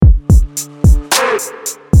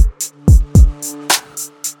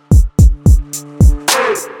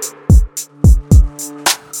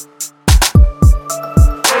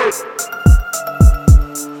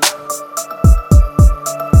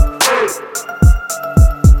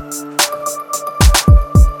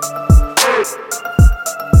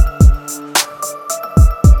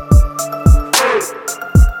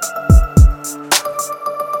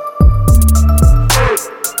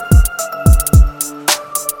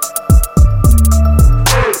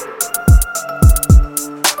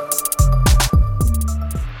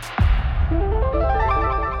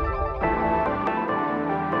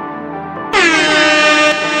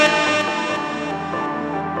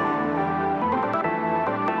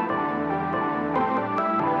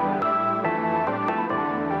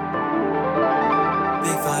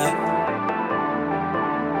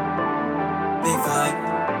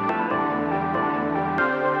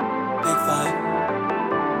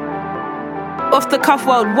Off the cuff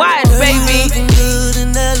worldwide, baby. Looking good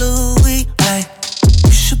in that Louis, ay.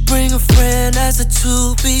 You should bring a friend as a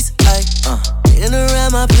two-piece, ay. In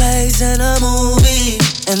around my place and a movie.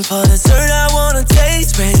 And for dessert I wanna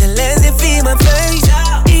taste crazy lens and feed my face.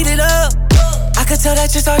 Eat it up, I can tell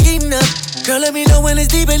that you start heating up. Girl, let me know when it's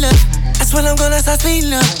deep enough. That's when I'm gonna start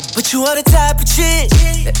speeding up. But you are the type of chick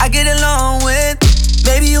that I get along with.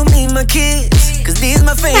 Maybe you meet my kids, cause these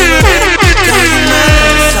my favorite. Girl, you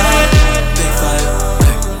know so big vibe.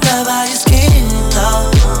 Love how your skin though.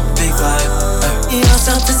 Big vibe. You know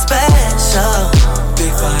something special. Big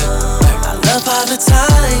vibe. I love how the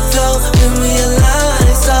time flow when we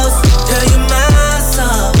align. So girl, you my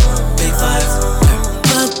soul. Big vibes.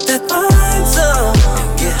 Put that vibes up and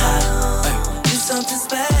get high. Do something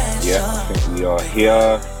special. Yeah, I think we are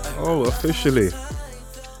here. Oh, officially.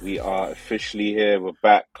 We are officially here. We're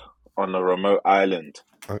back on the remote island.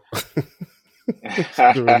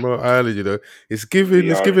 The remote island, you know. It's giving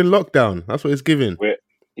lockdown. That's what it's giving.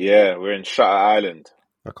 We're in Shutter Island.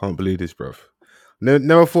 I can't believe this, bruv.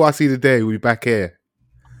 Never thought I'd see the day we'll be back here.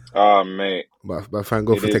 Oh, mate. But thank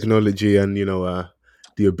God for technology and, you know,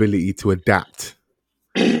 the ability to adapt.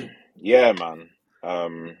 Yeah, man.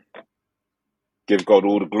 Give God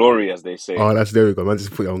all the glory, as they say. Oh, there we go, man.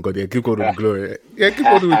 Just put it on God. Yeah, give God all the glory. Yeah, give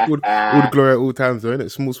God all the glory at all times, though,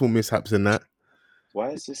 innit? Small mishaps in that. Why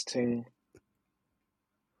is this thing?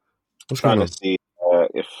 What's going on? Trying to see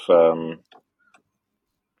if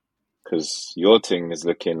because your thing is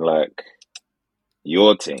looking like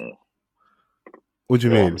your thing. What do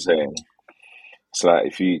you mean? What I'm saying? It's like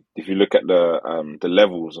if you look at the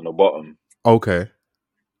levels on the bottom. Okay.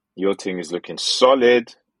 Your thing is looking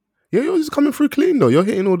solid. Yeah, you're just coming through clean though. You're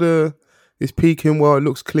hitting it's peaking well. It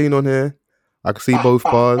looks clean on here. I can see both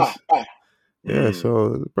bars. Yeah,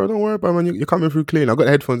 so bro, don't worry about it, man. You're coming through clean. I've got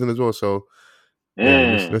the headphones in as well, so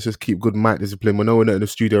yeah, let's just keep good mic discipline. We know we're not in the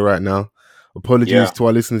studio right now. Apologies to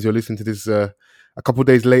our listeners. You're listening to this a couple of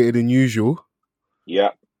days later than usual.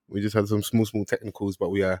 Yeah, we just had some small technicals,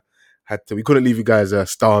 but we couldn't leave you guys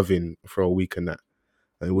starving for a week and that.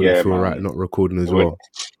 And it wouldn't feel right not recording as well.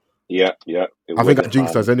 Yeah. I think I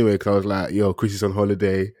jinxed us anyway because I was like, yo, Chris is on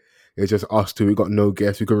holiday. It's just us two. We got no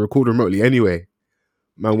guests. We could record remotely anyway.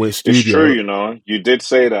 Man went studio. It's true, you know. You did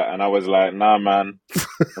say that, and I was like, nah, man.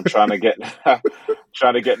 I'm trying to get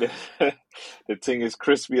the thing as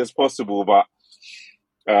crispy as possible, but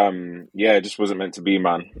it just wasn't meant to be,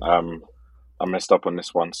 man. I messed up on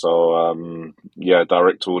this one, so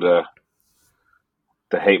direct all the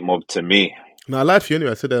hate mob to me. No, I lied for you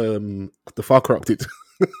anyway. I said the far corrupted.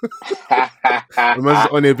 I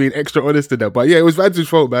man's on there being extra honest in that, but yeah, it was Van's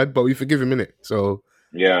fault, man. But we forgive him, innit? So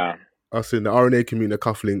yeah, us in the RNA community, the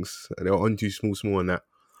cufflinks, and they were on too small and that.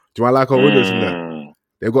 Do I like our audience in that?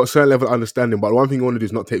 They've got a certain level of understanding, but the one thing you want to do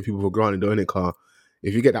is not take people for granted, don't it, Car?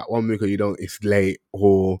 If you get that 1 week or it's late,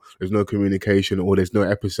 or there's no communication, or there's no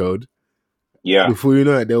episode, yeah, before you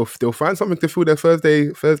know it, they'll find something to fill their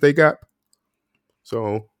Thursday gap.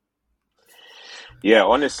 So yeah,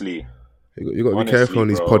 honestly. You got to be careful on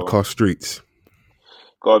these podcast streets.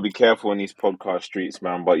 Got to be careful on these podcast streets,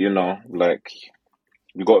 man. But, you know, like,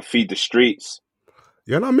 we got to feed the streets.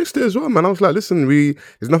 Yeah, and I missed it as well, man. I was like, listen,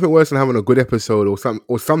 there's nothing worse than having a good episode or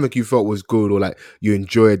something you felt was good, or like you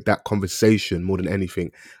enjoyed that conversation more than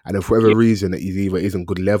anything. And then for whatever reason, it either isn't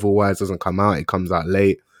good level-wise, doesn't come out, it comes out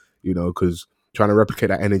late, you know, because trying to replicate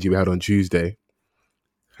that energy we had on Tuesday.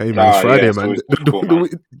 Hey, man, it's Friday, man.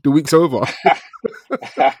 The week's over.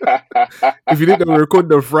 If you didn't know, we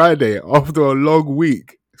recorded on Friday after a long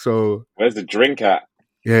week. So where's the drink at?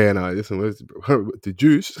 Yeah, no, listen, where's the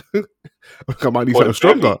juice? I might need something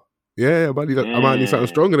stronger. Yeah, I might need something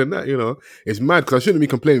stronger than that, you know. It's mad because I shouldn't be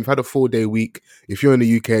complaining. We've had a 4-day week. If you're in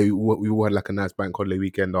the UK, we all had like a nice bank holiday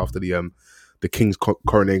weekend after the King's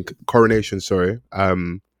coronation, sorry.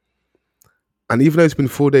 And even though it's been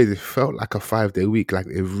 4 days, it felt like a 5-day week. Like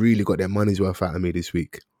they've really got their money's worth out of me this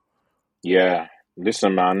week. Yeah,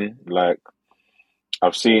 listen, man. Like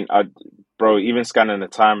even scanning the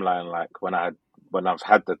timeline. Like when I've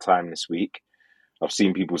had the time this week, I've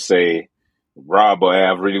seen people say, "Rah, boy,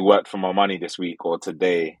 I've really worked for my money this week or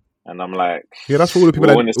today," and I'm like, "Yeah, that's for all the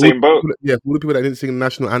people in the same boat." Yeah, all the people that didn't sing the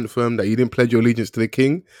national anthem, that you didn't pledge your allegiance to the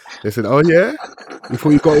king. They said, "Oh yeah,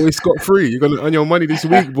 before you got away scot-free, you're gonna earn your money this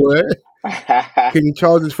week, boy." King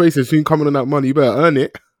Charles's face is soon coming on that money. You better earn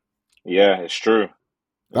it. Yeah, it's true.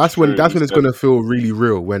 That's when it's gonna feel really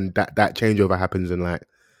real, when that changeover happens and like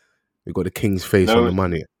we got the king's face on the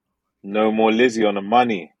money. No more Lizzie on the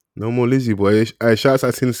money. No more Lizzie, boy. Shouts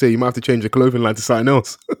out to say you might have to change your clothing line to something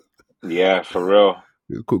else. Yeah, for real.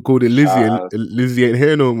 Called it Lizzie, and Lizzie ain't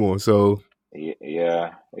here no more. So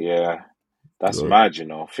yeah. That's mad,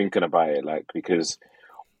 thinking about it, like, because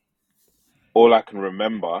all I can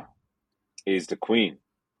remember is the Queen.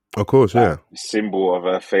 Of course, Like, yeah. the symbol of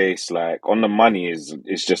her face, like, on the money is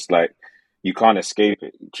just like, you can't escape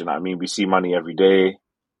it. Do you know what I mean? We see money every day,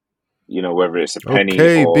 whether it's a penny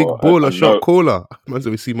Okay, big or a baller, shot note. caller. Man,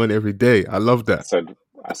 we see money every day. I love that.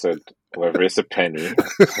 I said, whether it's a penny,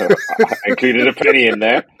 I included a penny in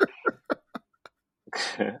there.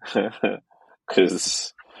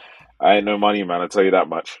 Because I ain't no money, man. I'll tell you that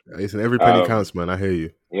much. Listen, every penny counts, man. I hear you.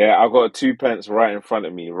 Yeah, I've got a 2p right in front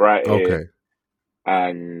of me, right here. Okay.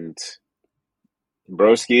 And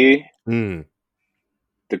broski,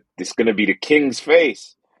 it's gonna be the king's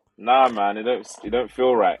face. Nah, man, it don't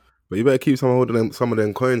feel right. But you better keep some of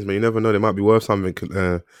them coins, man. You never know; they might be worth something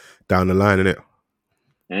down the line, innit?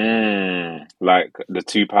 Like the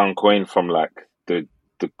 £2 coin from like the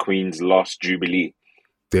Queen's last Jubilee.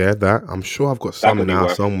 Yeah, that I'm sure I've got some in the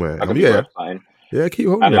house somewhere. Yeah, keep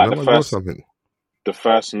holding and it. like That might be worth something. The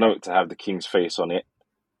first note to have the king's face on it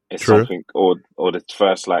is True. something, or the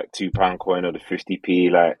first like £2 coin or the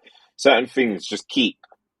 50p, like certain things just keep.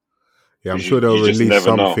 Yeah, I'm sure they'll release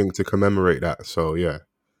something to commemorate that. So yeah.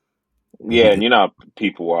 Yeah, and you know how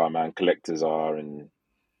people are, man. Collectors are, and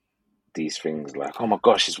these things like, oh my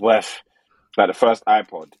gosh, it's worth like the first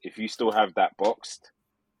iPod. If you still have that boxed,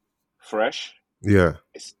 fresh, yeah,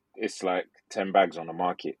 it's like 10 bags on the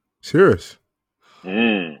market. Serious?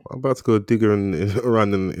 I'm about to go digger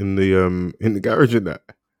around in the garage in that.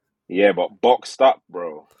 Yeah, but boxed up,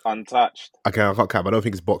 bro, untouched. I can't cap. I don't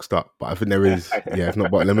think it's boxed up, but I think there is. Yeah, it's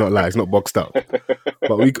not. Let me not lie. It's not boxed up,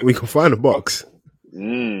 but we can find a box.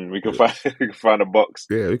 We can find a box.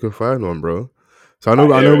 Yeah, we can find one, bro. So I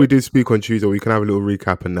know we did speak on Tuesday. We can have a little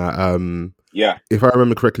recap in that. Yeah. If I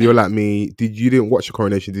remember correctly, you're like me. You didn't watch the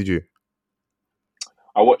coronation, did you?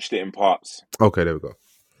 I watched it in parts. Okay, there we go.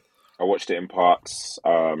 I watched it in parts.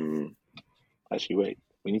 Actually, wait.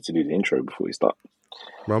 We need to do the intro before we start.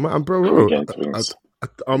 I'm all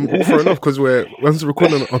for enough because we're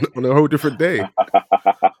recording on a whole different day.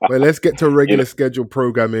 Well, let's get to regular scheduled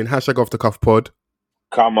programming. # off the cuff pod.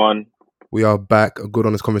 Come on. We are back. A good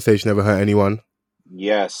honest conversation never hurt anyone.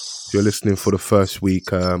 Yes. If you're listening for the first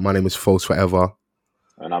week, my name is False Forever.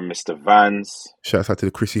 And I'm Mr. Vans. Shouts out to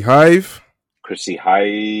the Chrissy Hive. Chrissy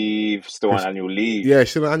Hive, still on annual leave. Yeah,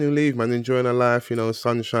 still on annual leave, man. Enjoying her life,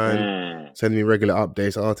 sunshine. Sending me regular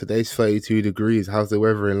updates. Oh, today's 32 degrees. How's the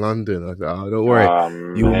weather in London? I said, don't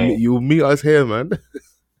worry. You'll meet us here, man.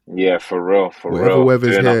 Yeah, for real. Whatever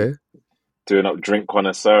weather's here. Doing up drink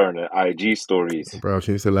connoisseur and IG stories. Bro,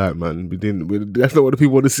 she needs to like, man. That's not what the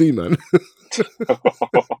people want to see, man.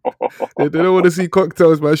 They don't want to see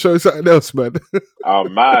cocktails, man. Show something else, man. Oh,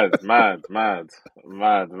 mad.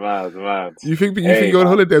 You think you're on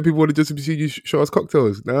holiday and people want to just see you show us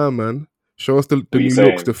cocktails? Nah, man. Show us the new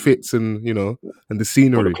looks, the fits, and and the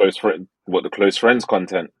scenery. What the close friends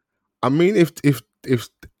content. I mean,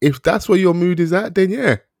 if that's where your mood is at, then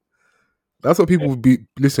yeah. That's what people would be.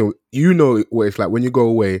 Listen, you know what it's like when you go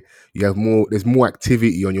away. You have more. There's more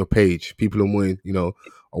activity on your page. People are more, are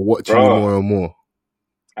watching you more and more.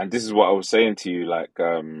 And this is what I was saying to you, like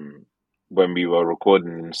when we were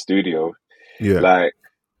recording in the studio. Yeah, like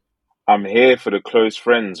I'm here for the close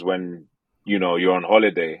friends when you're on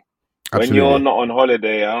holiday. Absolutely. When you're not on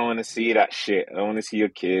holiday, I don't want to see that shit. I don't want to see your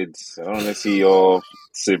kids. I don't want to see your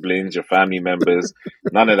siblings, your family members.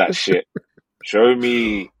 None of that shit. Show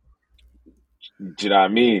me. Do you know what I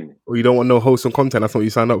mean? Well, you don't want no wholesome content. That's what you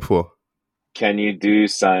signed up for. Can you do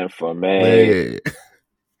something for me? Hey.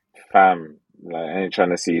 Fam, like, I ain't trying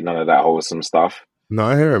to see none of that wholesome stuff. No,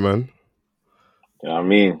 I hear it, man. You know what I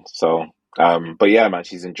mean? So, but yeah, man,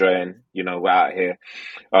 she's enjoying, we're out here.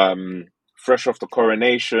 Fresh off the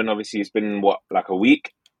coronation, obviously it's been, like a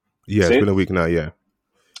week? Yeah, it's been a week now, yeah.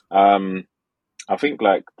 I think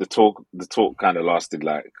like the talk kind of lasted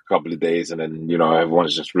like a couple of days, and then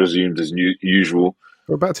everyone's just resumed as usual.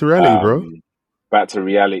 We're back to reality, bro. Back to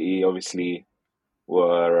reality. Obviously,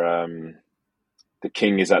 where the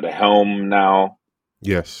king is at the helm now.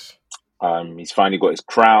 Yes. He's finally got his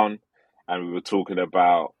crown, and we were talking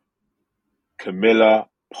about Camilla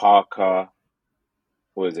Parker.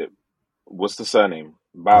 What is it? What's the surname?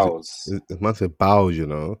 Bowers. It must say Bowers,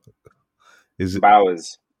 Is it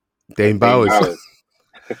Bowers? Dame Bowers.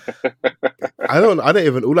 I don't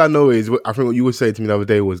even. All I know is, I think what you were saying to me the other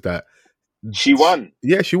day was that she won.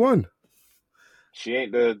 Yeah, she won. She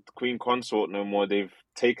ain't the queen consort no more. They've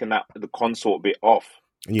taken the consort bit off.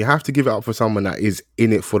 And you have to give it up for someone that is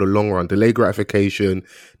in it for the long run. Delayed gratification.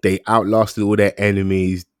 They outlasted all their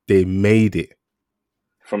enemies. They made it.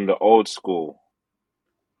 From the old school.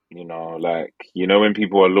 You know, like when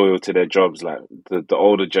people are loyal to their jobs, like the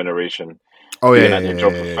older generation Oh being yeah, at their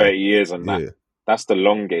job for 30 years and that. yeah, That's the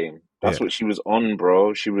long game. yeah. That's what she was on,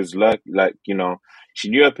 bro. She was like, she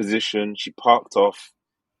knew her position. She parked off.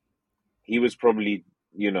 He was probably,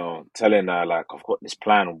 telling her like, I've got this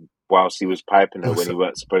plan whilst he was piping her when he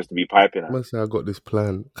weren't supposed to be piping her. Must say I got this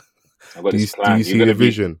plan. I've got Do you this do you plan. see the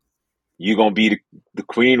vision? You're gonna be the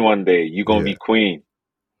queen one day. You're gonna Yeah. be queen.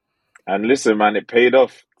 And listen, man, it paid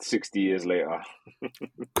off 60 years later.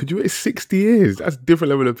 Could you wait 60 years? That's a different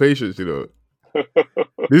level of patience, you know.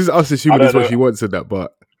 This is us I assuming this is don't what know. she wants and that,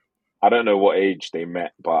 but I don't know what age they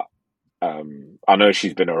met, but I know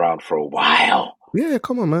she's been around for a while. yeah,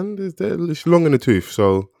 come on, man. It's long in the tooth,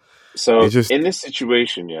 so So it's just in this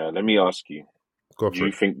situation, yeah, let me ask you: go do for you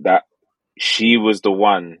it. think that she was the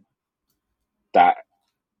one that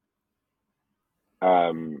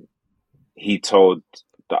he told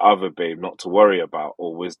the other babe not to worry about,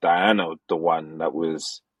 or was Diana the one that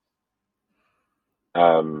was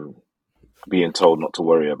um, being told not to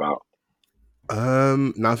worry about?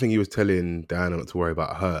 Now I think he was telling Diana not to worry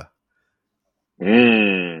about her,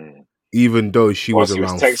 Mm. even though she was Whilst he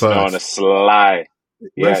was around texting her on a first. sly. Man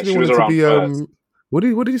Yeah, said he she was wanted to around be first.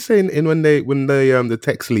 what did he say in when the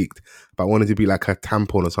text leaked about wanting to be like a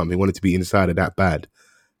tampon or something, wanted to be inside of that bad.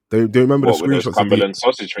 Don't remember the What, with those screenshots of the Cumberland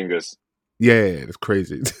sausage fingers? yeah, it's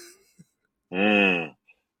crazy. Mm.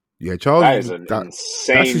 Yeah, That Charles. is an That's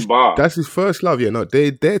insane bar. his first love. Yeah, no,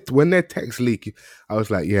 they when their text leak, I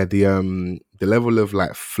was like, yeah, the level of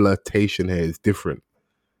like flirtation here is different.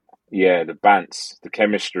 Yeah, the bants, the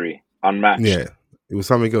chemistry, unmatched. Yeah, it was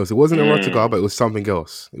something else. It wasn't erotica, Mm. but it was something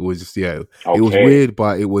else. It was just it was Okay. weird,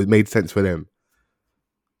 but it was made sense for them.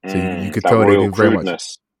 So you could That tell they've royal been very much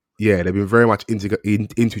crudeness. they've been very much into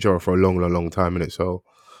each other for a long, long, long time in it. So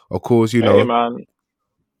of course, Hey, man.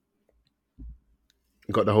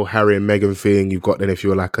 you got the whole Harry and Meghan thing. You've got then if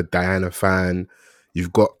you're like a Diana fan,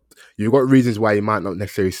 you've got reasons why you might not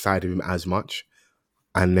necessarily side with him as much.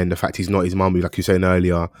 And then the fact he's not his mum, like you were saying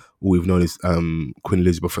earlier, all we've known is Queen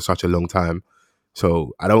Elizabeth for such a long time.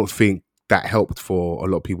 So I don't think that helped for a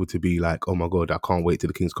lot of people to be like, oh my God, I can't wait to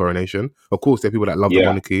the King's coronation. Of course, there are people that love the Yeah.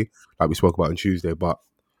 monarchy, like we spoke about on Tuesday, but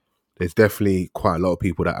there's definitely quite a lot of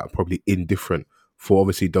people that are probably indifferent for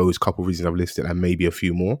obviously those couple of reasons I've listed and maybe a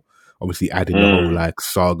few more. Obviously adding the whole Mm. like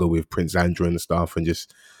saga with Prince Andrew and stuff and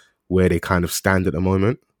just where they kind of stand at the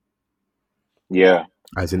moment Yeah.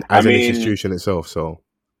 as I an mean, institution itself. So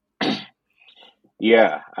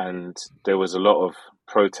yeah. And there was a lot of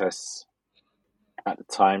protests at the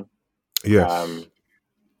time. yes.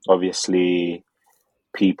 Obviously,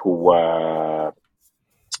 people were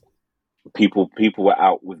people were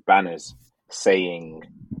out with banners saying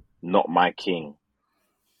 "Not my king,"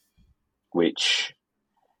 which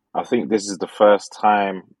I think this is the first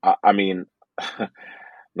time. I mean,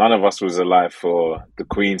 none of us was alive for the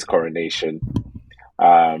Queen's coronation,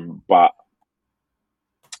 but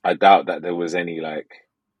I doubt that there was any like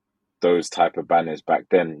those type of banners back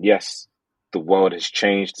then. Yes, the world has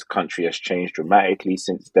changed, the country has changed dramatically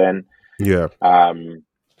since then, Yeah. um,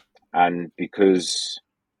 and because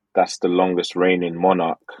that's the longest reigning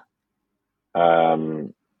monarch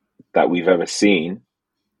um, that we've ever seen,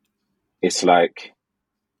 it's like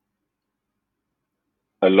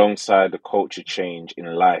alongside the culture change in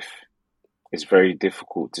life, it's very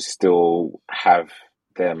difficult to still have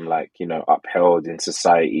them like upheld in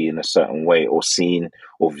society in a certain way or seen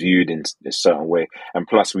or viewed in a certain way. And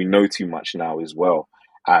plus we know too much now as well,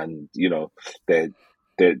 and there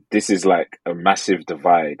this is like a massive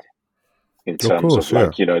divide in Of terms of course,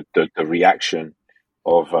 yeah. like the reaction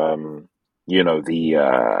of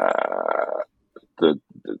the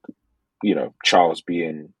Charles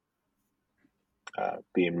being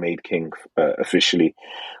made king officially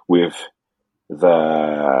with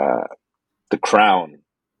the crown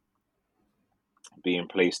being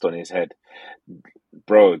placed on his head.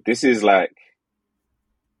 Bro, this is like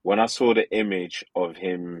when I saw the image of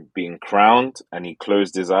him being crowned and he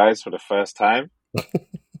closed his eyes for the first time.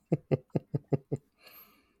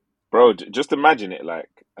 Bro, just imagine it like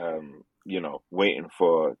waiting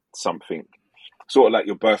for something sort of like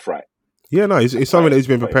your birthright, Yeah, no, it's something that he's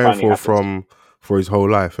been but it preparing finally happens. for his whole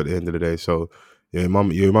life at the end of the day. So your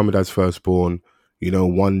mum and dad's firstborn,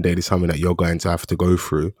 one day there's something that you're going to have to go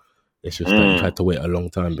through. It's just that you've had to wait a long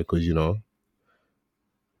time because,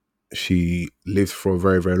 she lived for a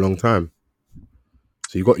very, very long time.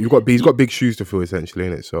 So he's got big shoes to fill essentially,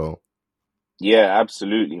 in it. So Yeah,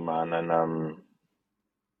 absolutely, man. And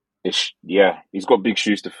he's got big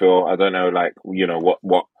shoes to fill. I don't know, like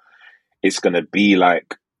what it's gonna be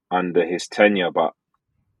like under his tenure, but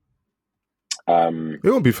It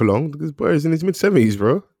won't be for long. This boy is in his mid-70s,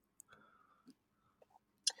 bro.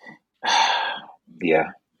 Yeah.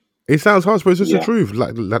 It sounds harsh, but it's just the Yeah. truth.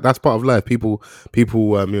 Like that's part of life. People,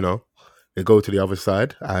 you know, they go to the other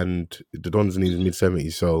side, and the Don's in his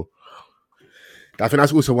mid-70s. So I think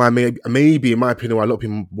that's also why maybe in my opinion, why a lot of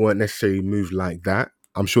people weren't necessarily moved like that.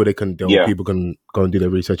 I'm sure Yeah. people can go and do their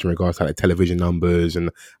research in regards to like television numbers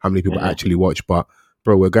and how many people actually watch. But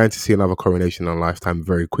bro, we're going to see another coronation in our lifetime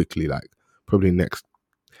very quickly, like probably next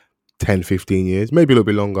 10, 15 years, maybe a little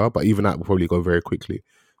bit longer, but even that will probably go very quickly.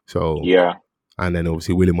 So Yeah. and then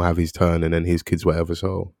obviously William will have his turn, and then his kids, whatever.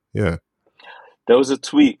 So yeah. There was a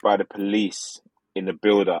tweet by the police in the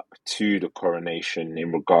build-up to the coronation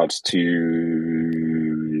in regards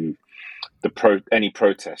to any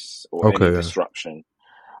protests or any Okay, yeah. disruption.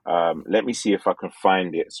 Let me see if I can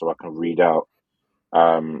find it so I can read out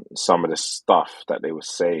some of the stuff that they were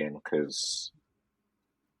saying, because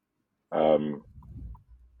I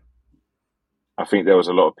think there was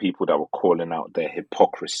a lot of people that were calling out their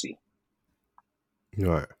hypocrisy.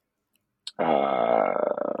 Right.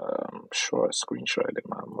 I'm sure I screenshotted it,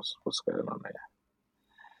 man. What's going on there?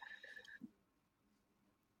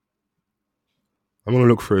 I'm gonna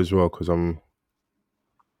look for it as well because I'm.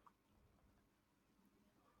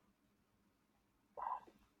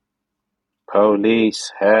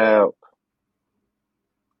 Police, help.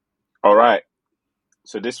 All right.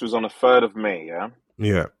 So this was on the 3rd of May, yeah?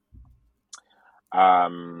 Yeah.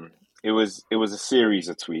 It was a series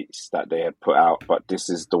of tweets that they had put out, but this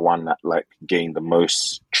is the one that like gained the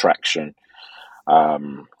most traction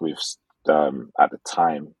with at the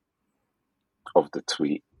time of the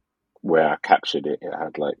tweet where I captured it. It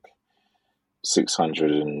had like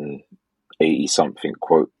 680 something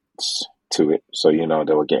quotes to it, so you know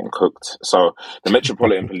they were getting cooked. So the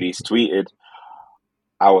Metropolitan Police tweeted,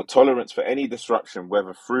 "Our tolerance for any disruption,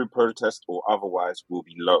 whether through protest or otherwise, will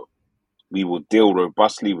be low. We will deal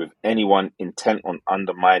robustly with anyone intent on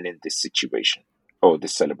undermining this situation." Oh,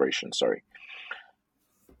 this celebration, sorry.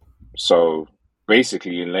 So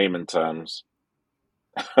basically, in layman terms,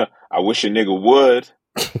 I wish a nigga would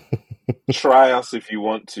try us if you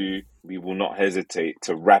want to. We will not hesitate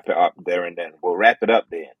to wrap it up there and then. We'll wrap it up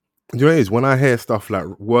then. You know what it is? When I hear stuff like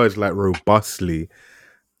words like robustly,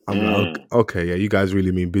 I'm like, okay, yeah, you guys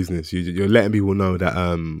really mean business. You're letting people know that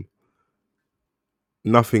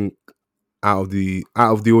nothing out of the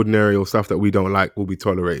ordinary or stuff that we don't like will be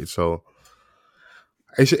tolerated. So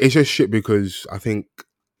it's just shit because I think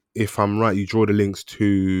if I'm right, you draw the links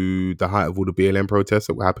to the height of all the BLM protests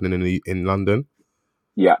that were happening in London.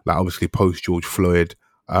 Yeah, like obviously post George Floyd,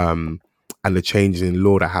 and the changes in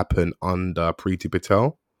law that happened under Priti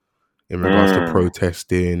Patel in regards to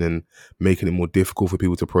protesting and making it more difficult for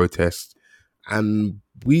people to protest. And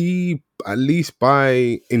we, at least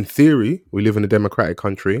in theory, we live in a democratic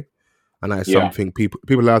country, and that is something people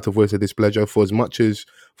are allowed to voice their displeasure for as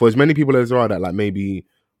many people as there are that like maybe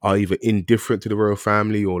are either indifferent to the royal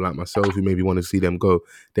family or like myself who maybe want to see them go.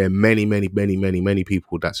 There are many, many, many, many, many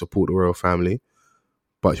people that support the royal family,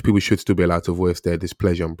 but people should still be allowed to voice their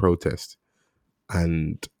displeasure and protest.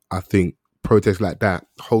 And I think protests like that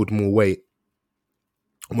hold more weight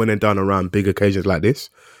when they're done around big occasions like this,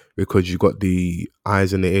 because you've got the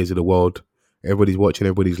eyes and the ears of the world. Everybody's watching,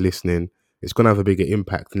 everybody's listening. It's going to have a bigger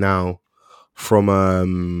impact now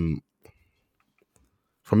from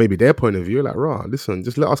maybe their point of view. Like, rah, listen,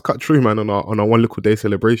 just let us cut through, man, on our one little day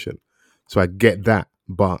celebration. So I get that,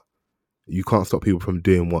 but you can't stop people from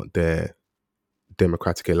doing what they're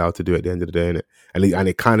democratically allowed to do at the end of the day, innit? And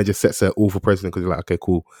it kind of just sets an awful precedent because you're like, okay,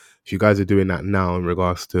 cool. If you guys are doing that now in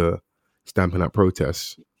regards to stamping out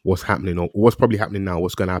protests, what's happening or what's probably happening now,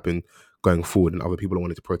 what's going to happen going forward, and other people are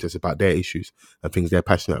wanting to protest about their issues and things they're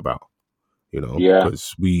passionate about, you know?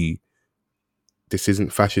 Because this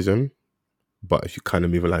isn't fascism, but if you kind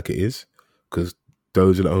of move it like it is, because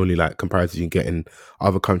those are the only like comparisons you get in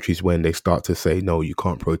other countries when they start to say, no, you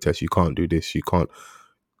can't protest, you can't do this, you can't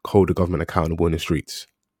hold the government accountable in the streets.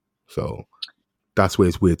 So that's where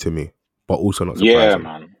it's weird to me, but also not surprising. Yeah,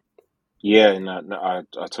 man. Yeah, no, I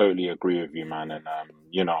totally agree with you, man. And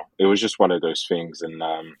you know, it was just one of those things. And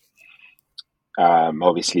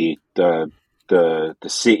obviously, the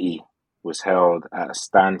city was held at a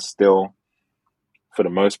standstill for the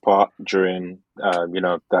most part during you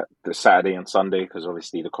know, that the Saturday and Sunday, because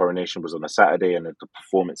obviously the coronation was on a Saturday and the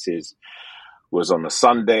performances was on the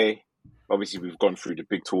Sunday. Obviously, we've gone through the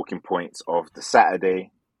big talking points of the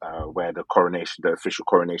Saturday, where the official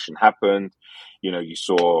coronation happened. You know, you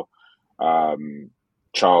saw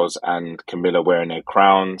Charles and Camilla wearing their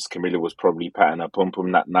crowns. Camilla was probably patting her pum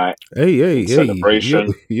pum that night. Hey,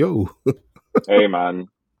 celebration. yo. Hey, man.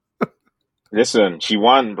 Listen, she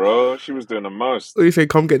won, bro. She was doing the most. What do you say?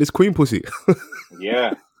 Come get this queen pussy.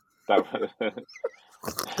 Yeah, that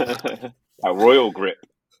that royal grip,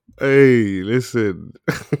 Hey, listen.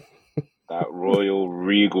 that royal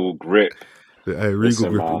regal grip. Hey,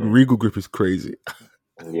 Listen, man. Regal grip is crazy.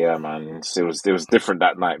 Yeah, man. It was different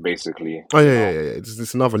that night, basically. Oh You yeah, yeah, know. yeah, yeah.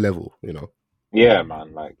 It's another level, you know. Yeah,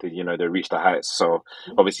 man. Like they reached the heights. So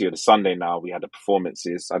obviously, on the Sunday now we had the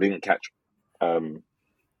performances. I didn't catch. Um,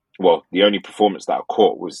 well, the only performance that I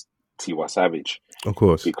caught was Tiwa Savage Of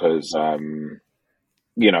course. because I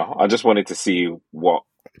just wanted to see what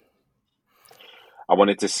I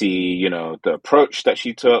wanted to see. The approach that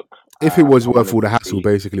she took. If it was I worth wanted all the to hassle, see.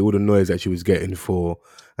 basically all the noise that she was getting for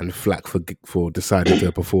and flack for deciding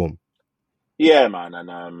to perform. Yeah, man, and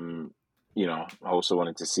I also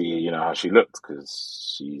wanted to see, how she looked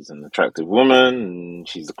because she's an attractive woman and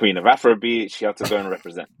she's the queen of Afrobeat. She had to go and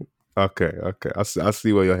represent. Okay, I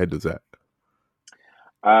see where your head was at.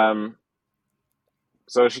 Um,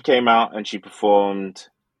 so she came out and she performed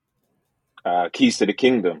 "Keys to the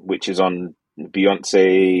Kingdom," which is on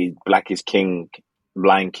Beyonce Black is King,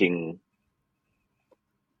 Blind King,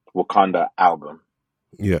 Wakanda album.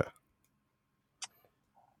 Yeah.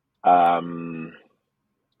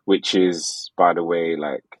 Which is, by the way,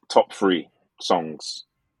 like top 3 songs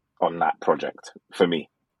on that project for me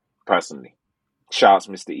personally. Shouts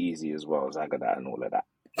Mr. Easy as well, Zagadat and all of that.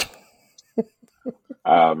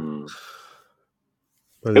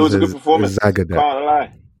 It was a good performance. Zagadat. Can't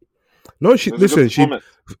lie. No, It was a good performance.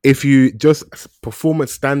 if you just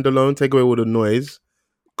performance standalone, take away all the noise,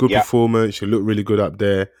 good Yeah, performance. She looked really good up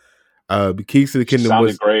there. Keys to the she Kingdom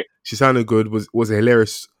sounded great. she sounded good. Was a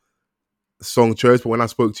hilarious song choice. But when I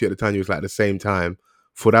spoke to you at the time, it was like at the same time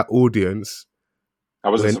for that audience. I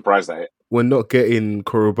wasn't surprised at it. We're not getting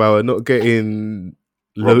Korobawa, not getting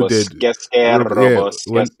loaded.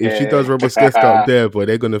 When if she does Roboskeska up there, boy,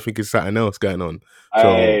 they're gonna think it's something else going on.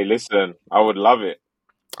 So Hey, listen, I would love it.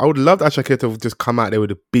 I would love Ashake to just come out there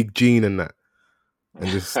with a big gene and that, and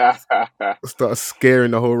just start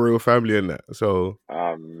scaring the whole royal family and that. So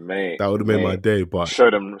mate, that would have made my day. But show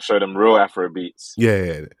them real Afro beats.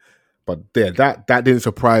 yeah. But yeah, that didn't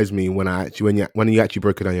surprise me when you actually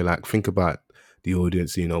broke it down. You're like, think about the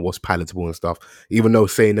audience, what's palatable and stuff. Even though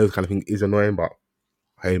saying those kind of things is annoying, but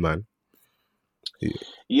hey, man.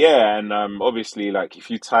 Yeah, and obviously, like if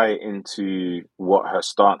you tie it into what her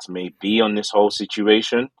stance may be on this whole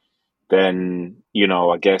situation, then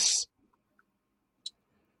I guess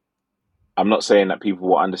I'm not saying that people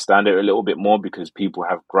will understand it a little bit more because people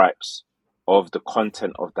have gripes of the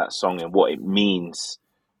content of that song and what it means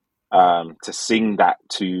to sing that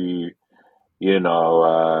to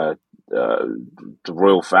the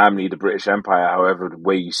royal family, the British Empire, however the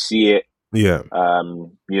way you see it. Yeah.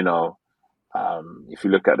 If you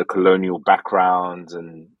look at the colonial background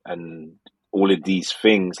and all of these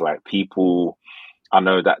things, like people, I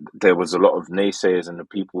know that there was a lot of naysayers and the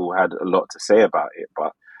people had a lot to say about it,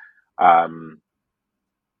 but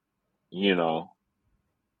you know,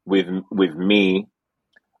 with me,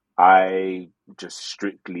 I just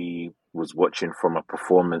strictly was watching from a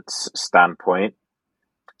performance standpoint,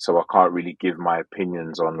 so I can't really give my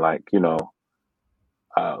opinions on the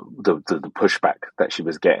pushback that she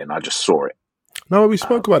was getting. I just saw it. No, we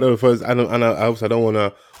spoke about it first. I don't want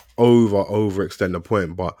to overextend the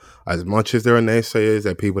point, but as much as there are naysayers,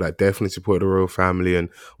 there are people that definitely support the royal family, and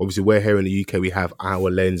obviously we're here in the UK. We have our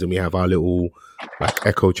lens and we have our little like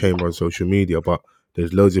echo chamber on social media, but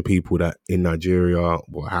there's loads of people that in Nigeria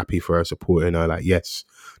were happy for her, supporting her. Like, yes,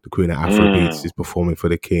 the Queen of Afrobeats is performing for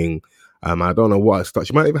the King. I don't know what start.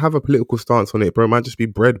 She might even have a political stance on it, bro. It might just be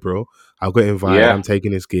bread, bro. I got invited. Yeah, I'm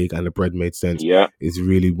taking this gig, and the bread made sense. yeah, It's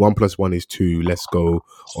really 1+1 is 2. Let's go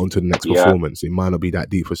on to the next yeah, performance. It might not be that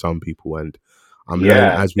deep for some people, and I'm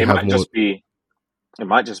learning yeah. as we have more. It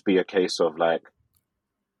might just be a case of like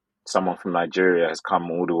someone from Nigeria has come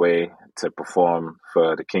all the way to perform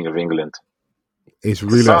for the King of England. It's To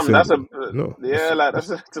really that some, simple. No,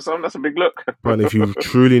 to some that's a big look. but if you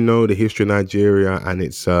truly know the history of Nigeria and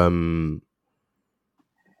it's how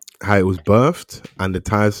it was birthed and the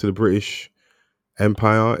ties to the British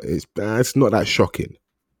Empire, it's not that shocking.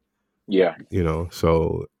 Yeah,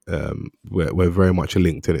 So we're very much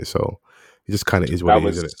linked in it. So it just kind of is what it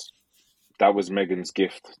is, isn't it? that was Meghan's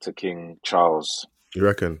gift to King Charles. You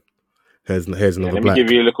reckon? Here's Yeah, another black. let me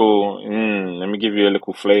give you a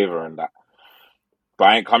little flavor on that. But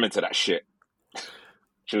I ain't coming to that shit.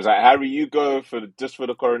 She was like, Harry, you go just for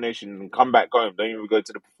the coronation and come back home. Don't even go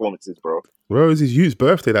to the performances, bro. Well, it was his youth's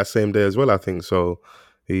birthday that same day as well, I think. So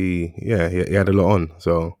he had a lot on.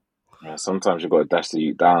 So Yeah, sometimes you got to dash the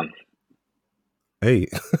youth down. hey,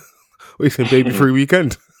 What you saying, baby free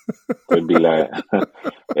weekend? They'd be like,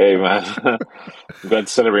 "Hey man, I'm going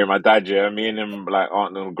to celebrate my dad. Yeah, me and him like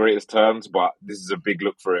aren't on the greatest terms, but this is a big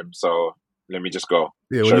look for him. So let me just go.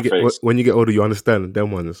 Yeah, Show face. when you get older, you understand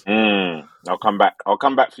them ones. I'll come back. I'll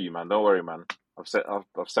come back for you, man. Don't worry, man. I've set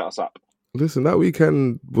us up. Listen, that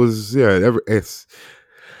weekend was it's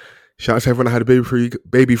shout out to everyone that had a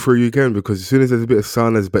baby free weekend, because as soon as there's a bit of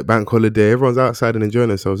sun, there's a bit bank holiday, everyone's outside and enjoying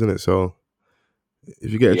themselves, isn't it? So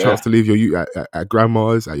if you get a chance to leave at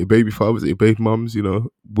grandma's, at your baby father's, at your baby mum's, you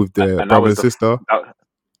know, with their brother and sister.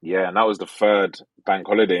 And that was the third bank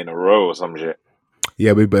holiday in a row or some shit.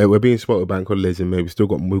 Yeah, we're being spoiled with bank holidays, and we've still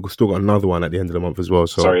got another one at the end of the month as well.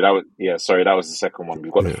 So sorry, that was the second one.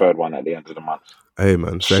 We've got the third one at the end of the month. Hey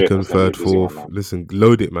man, second, third, fourth. Listen,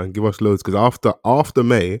 load it, man. Give us loads, because after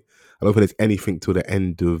May, I don't think there's anything till the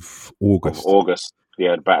end of August.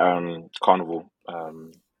 Yeah, Carnival,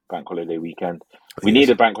 bank holiday weekend. We need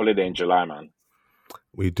a bank holiday in July, man.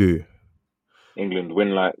 We do. England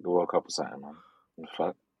win like the World Cup or something, man.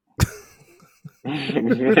 Fuck.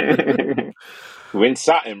 Win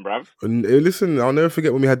satin, bruv. Listen, I'll never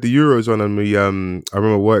forget when we had the Euros on, and we I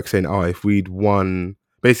remember work saying, if we'd won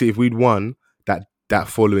that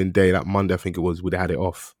following day, that Monday, I think it was, we'd have had it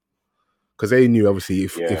off. Because they knew, obviously,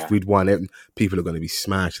 if we'd won it, people are going to be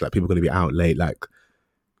smashed, like people are going to be out late, like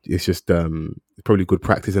it's just probably good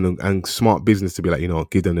practice and smart business to be like, you know,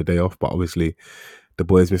 give them the day off. But obviously the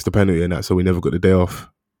boys missed the penalty and that, so we never got the day off.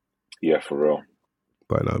 Yeah, for real.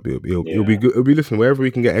 But no, it'll be good. It'll be, listen, wherever we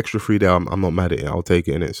can get extra free there, I'm not mad at it. I'll take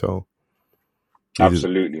it in it. So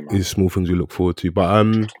absolutely, man. These small things we look forward to. But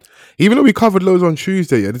even though we covered loads on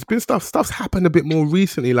Tuesday, there's been stuff's happened a bit more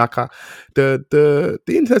recently. Like the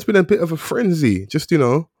internet's been a bit of a frenzy. Just, you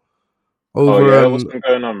know, over. What's been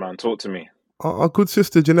going on, man? Talk to me. Our good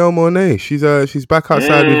sister Janelle Monáe. She's back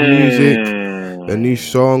outside with music, a new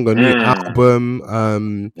song, a new album,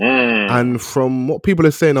 and from what people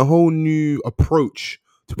are saying, a whole new approach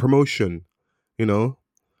to promotion. You know,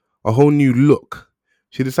 a whole new look.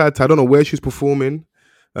 She decided to, I don't know where she's performing.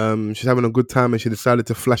 She's having a good time, and she decided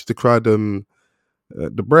to flash the crowd the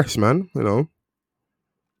breast, man. You know,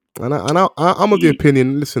 and I'm of the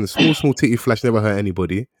opinion. Listen, small titty flash never hurt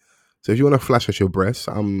anybody. So if you want to flash us your breasts,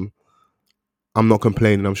 I'm not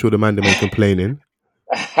complaining. I'm sure the man them ain't complaining.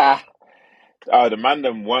 The man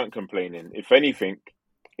them weren't complaining. If anything,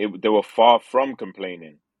 they were far from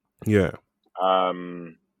complaining. Yeah.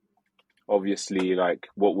 Obviously, like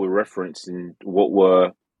what we're referencing,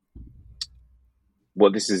 what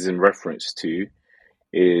this is in reference to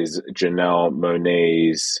is Janelle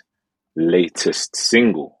Monáe's latest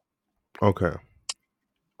single. Okay.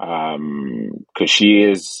 Because she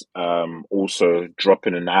is also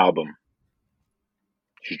dropping an album.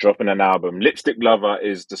 She's dropping an album. Lipstick Lover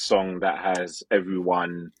is the song that has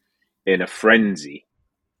everyone in a frenzy.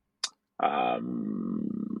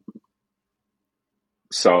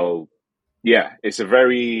 So, yeah, it's a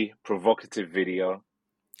very provocative video.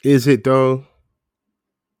 Is it though?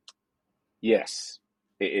 Yes,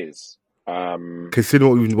 it is.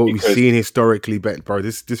 Considering what we've seen historically, but bro,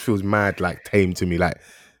 this feels mad, like tame to me. Like,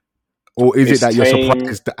 or is it that you're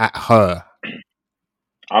surprised at her?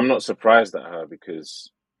 I'm not surprised at her because,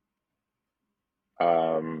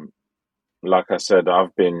 like I said,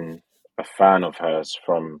 I've been a fan of hers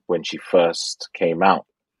from when she first came out.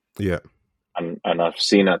 Yeah. And I've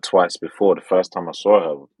seen her twice before. The first time I saw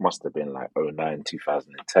her must have been like 2009,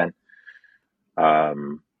 2010.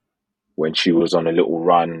 When she was on a little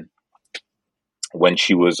run, when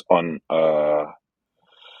she was on a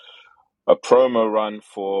promo run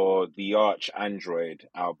for the Arch Android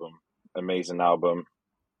album, amazing album.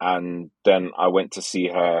 And then I went to see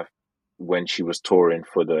her when she was touring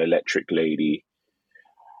for the Electric Lady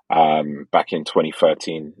back in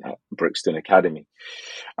 2013 at Brixton Academy.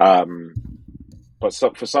 But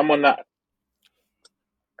for someone that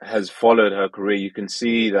has followed her career, you can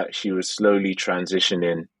see that she was slowly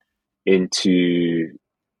transitioning into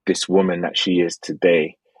this woman that she is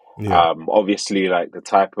today. Yeah. Obviously, like the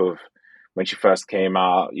type of, when she first came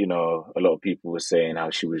out, you know, a lot of people were saying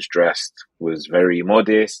how she was dressed was very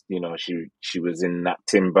modest. You know, she was in that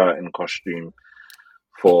Tim Burton costume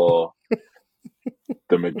for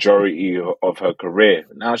the majority of her career.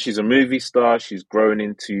 Now she's a movie star. She's grown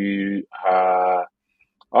into her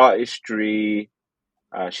artistry.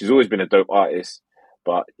 She's always been a dope artist,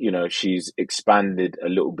 but, you know, she's expanded a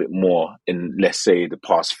little bit more in, let's say, the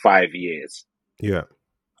past 5 years. Yeah.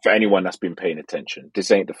 For anyone that's been paying attention, this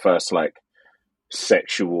ain't the first, like,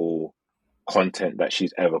 sexual content that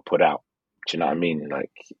she's ever put out. Do you know what I mean?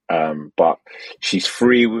 Like, but she's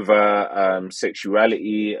free with her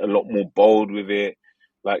sexuality, a lot more bold with it.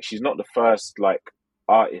 Like, she's not the first like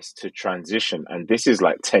artist to transition, and this is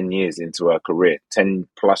like 10 years into her career, 10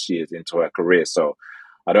 plus years into her career. So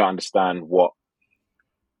I don't understand what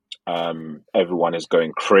everyone is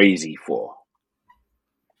going crazy for.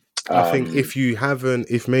 I think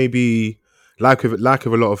if maybe like with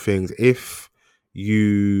a lot of things, if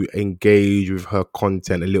you engage with her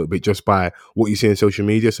content a little bit just by what you see in social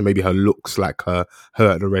media, so maybe her looks, like her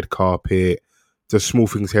at the red carpet, just small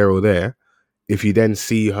things here or there. If you then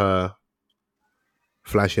see her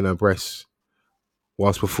flashing her breasts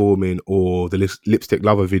whilst performing, or the lipstick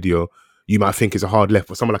lover video, you might think it's a hard left.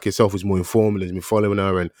 But someone like yourself who's more informed and has been following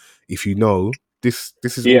her, and if you know, this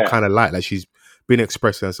is all Yeah, kind of like she's been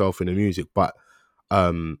expressing herself in the music. But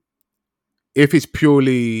if it's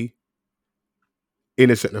purely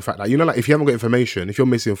innocent, the fact that, like, if you haven't got information, if you're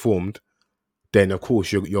misinformed, then of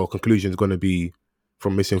course your conclusion is going to be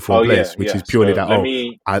from misinformed oh yeah, place, which yeah. is purely So that, let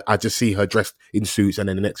me, I just see her dressed in suits, and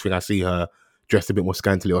then the next thing I see her dressed a bit more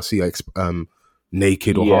scantily, or see her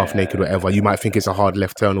naked or half naked, yeah, whatever. You might think it's a hard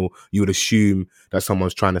left turn, or you would assume that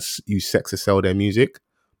someone's trying to use sex to sell their music.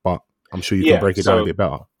 But I'm sure you can yeah. break it down a bit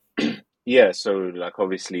better. Yeah, so like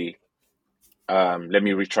obviously, let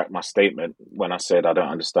me retract my statement when I said I don't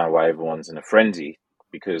understand why everyone's in a frenzy,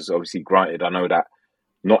 because obviously, granted, I know that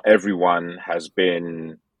not everyone has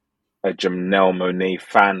been a Janelle Monáe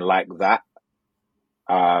fan like that,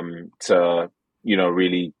 to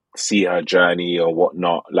really see her journey or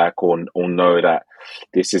whatnot, like, or know that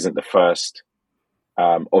this isn't the first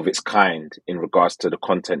of its kind in regards to the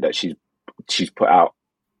content that she's put out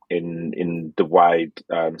in the wide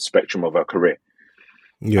spectrum of her career.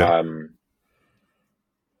 Yeah. Um,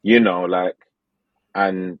 like,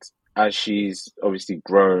 and as she's obviously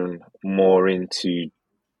grown more into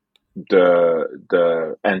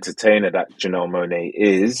the entertainer that Janelle Monáe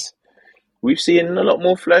is, we've seen a lot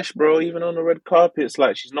more flesh, bro. Even on the red carpet, it's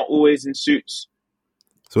like she's not always in suits.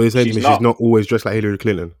 So you're saying to She's me she's not, not always dressed like Hillary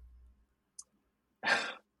Clinton?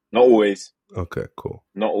 not always, Okay, cool.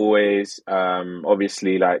 not always.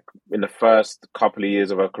 Obviously, like in the first couple of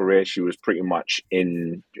years of her career, she was pretty much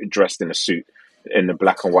dressed in a suit, in the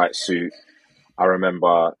black and white suit. I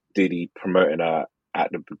remember Diddy promoting her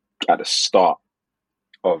at the start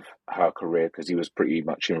of her career, because he was pretty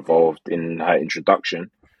much involved in her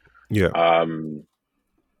introduction. Yeah.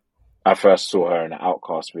 I first saw her in an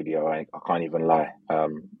Outcast video. I can't even lie.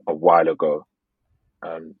 A while ago.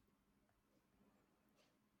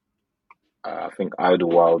 I think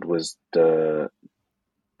Idlewild was the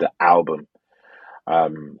album. A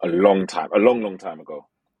long time ago.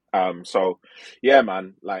 So yeah,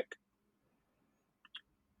 man. Like,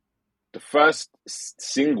 the first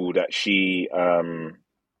single that she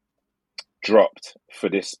dropped for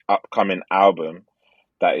this upcoming album,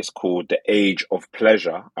 that is called "The Age of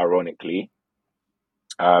Pleasure." Ironically,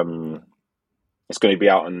 it's going to be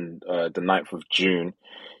out on the 9th of June.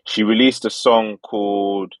 She released a song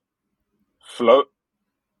called "Float,"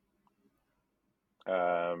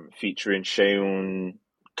 featuring Shaun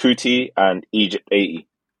Kuti and Egypt 80.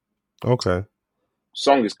 Okay.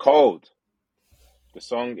 Song is cold. The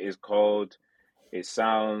song is cold. It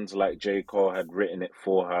sounds like J. Cole had written it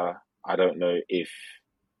for her. I don't know if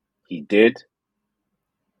he did,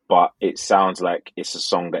 but it sounds like it's a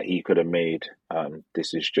song that he could have made.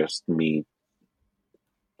 This is just me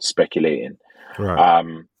speculating.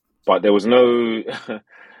 Right. But there was no,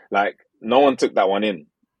 like, no one took that one in,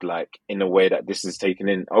 like, in a way that this is taken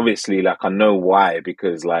in. Obviously, like, I know why,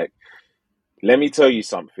 because, like, let me tell you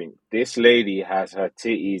something. This lady has her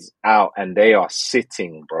titties out and they are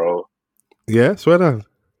sitting, bro. Yeah, swear down.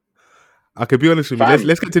 I could be honest with you. Let's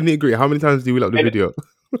Fam, get to the nitty gritty. How many times do we like the in, video?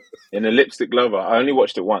 in a Lipstick Lover, I only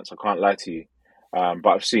watched it once, I can't lie to you. But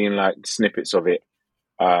I've seen, like, snippets of it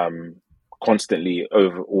constantly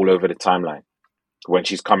all over the timeline when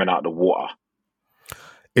she's coming out of the water.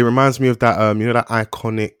 It reminds me of that that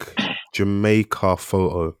iconic Jamaica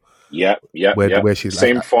photo. Yep. Where she's like,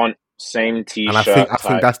 Same font, same and I t-shirt think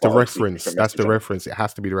type, that's the but obviously reference. different That's message the on it. reference. It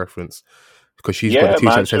has to be the reference, because she's got a Yeah, t-shirt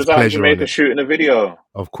man. that She says was out in pleasure on Jamaica it. shooting a video.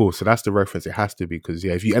 Of course, so that's the reference. It has to be, because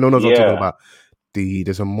if anyone knows what I'm talking Yeah. about,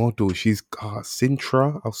 there's a model. She's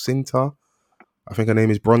Cinta. I think her name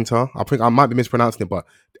is Bronta. I think I might be mispronouncing it, but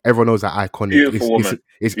everyone knows that iconic. Beautiful woman.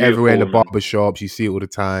 It's Beautiful everywhere in the woman. barber shops. You see it all the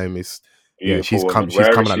time. Beautiful woman. She's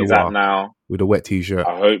Wherever coming out of she's the at water now, with a wet t-shirt.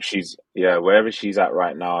 I hope wherever she's at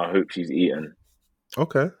right now, I hope she's eating.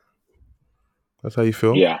 Okay, that's how you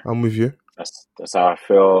feel. Yeah. I'm with you. That's how I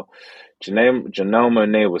feel. Janelle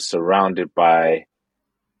Monáe was surrounded by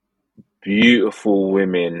beautiful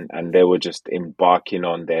women, and they were just embarking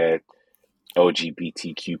on their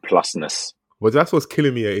LGBTQ plusness. Well, that's what's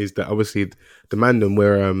killing me is that obviously the mandem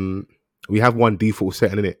where we have one default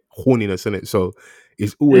setting in it, horniness in it, so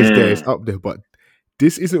it's always there, it's up there. But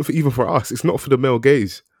this isn't for, even for us. It's not for the male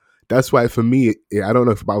gaze. That's why for me, I don't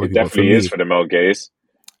know if about other It people, but for definitely is me, for the male gaze.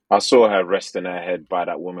 I saw her resting her head by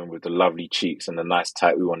that woman with the lovely cheeks and the nice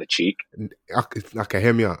tattoo on the cheek. okay,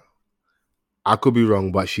 hear me out. I could be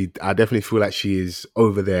wrong, but I definitely feel like she is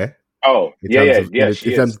over there Oh, in yeah, terms yeah, of yeah, in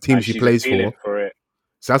she terms is. of the team And she she's plays appealing for. for it.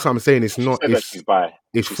 So that's what I'm saying. It's She not. said that she's bi.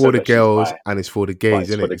 It's She for said the that she's girls bi, and it's for the but gays, it's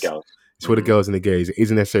isn't for it? the girls. It's for the girls and the gays. It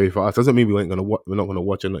isn't necessary for us. Doesn't mean we ain't gonna we're not gonna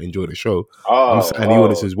watch and not enjoy the show. Oh, And the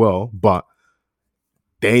audience as well, but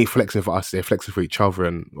they ain't flexing for us. They're flexing for each other,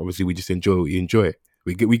 and obviously we just enjoy what you enjoy.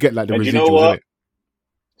 We get like the and you know residuals in what? it.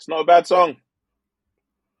 It's not a bad song.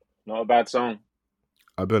 Not a bad song.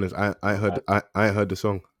 I'll be honest. I ain't heard the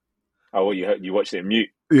song. Oh, well, you watched it in mute.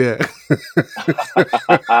 Yeah.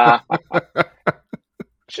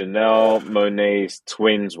 Chanel Monet's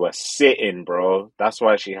twins were sitting, bro. That's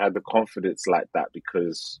why she had the confidence like that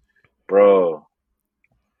because, bro,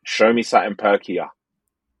 show me something perkier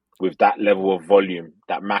with that level of volume,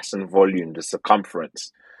 that mass and volume, the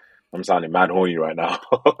circumference. I'm sounding mad horny right now.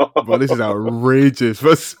 But this is outrageous.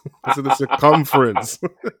 What's the circumference?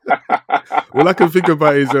 All I can think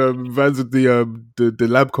about is Vans with the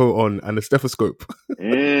lab coat on and the stethoscope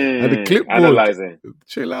and the clipboard. Analyzing.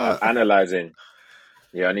 Chill out. Analyzing.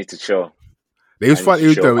 Yeah, I need to chill. It was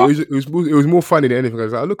funny though. Chill. It was more funny than anything. I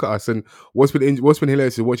was like, look at us, and what's been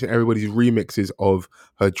hilarious is watching everybody's remixes of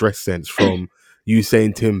her dress sense, from you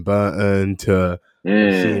saying Tim Burton to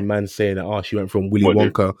seeing man saying that she went from Willy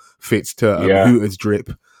Wonka fits to Hooters drip,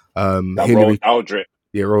 that Hillary Roald Dahl drip,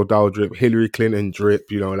 Roald Dahl drip, Hillary Clinton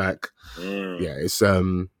drip. You know, like it's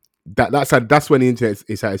that's when the internet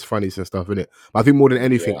is at its funniest and stuff, isn't it? But I think more than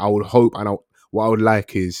anything, I would hope what I would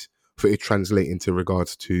like is for it to translate into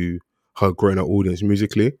regards to her growing her audience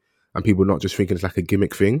musically, and people not just thinking it's like a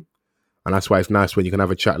gimmick thing. And that's why it's nice when you can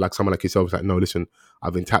have a chat like someone like yourself. It's like, no, listen,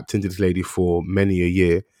 I've been tapped into this lady for many a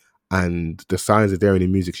year, and the signs are there in the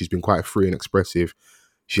music. She's been quite free and expressive.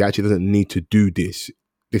 She actually doesn't need to do this.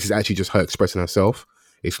 This is actually just her expressing herself.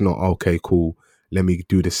 It's not okay, cool. Let me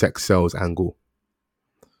do the sex sells angle.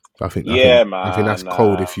 So I think that's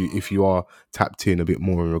cold if you are tapped in a bit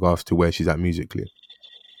more in regards to where she's at musically.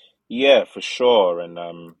 Yeah, for sure.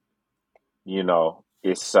 And you know,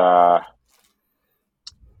 it's I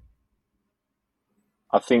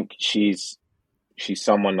think she's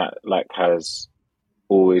someone that like has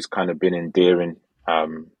always kind of been endearing,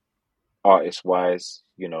 artist wise.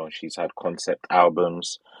 You know, she's had concept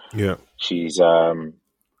albums. Yeah. She's and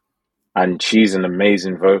she's an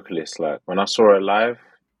amazing vocalist. Like when I saw her live,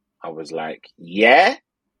 I was like, yeah,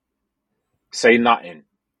 say nothing.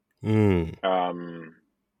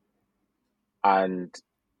 And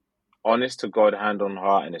honest to God, hand on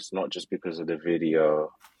heart, and it's not just because of the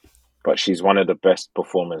video, but she's one of the best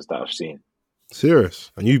performers that I've seen.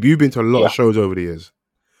 Serious? And you've been to a lot of shows over the years,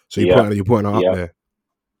 so you're putting her up there.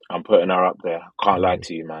 I'm putting her up there. Can't lie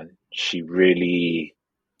to you, man. She really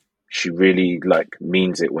like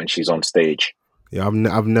means it when she's on stage. Yeah,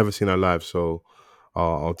 I've never seen her live, so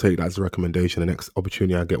I'll take that as a recommendation. The next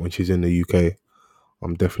opportunity I get when she's in the UK,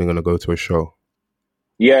 I'm definitely gonna go to a show.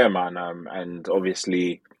 Yeah, man. And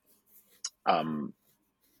obviously, I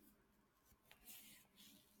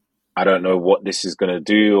don't know what this is gonna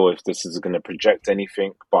do or if this is gonna project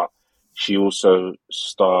anything, but she also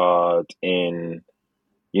starred in,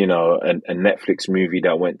 you know, a Netflix movie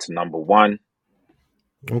that went to #1.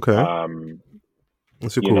 Okay.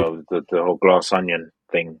 What's it called? You know, the whole Glass Onion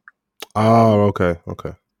thing. Okay.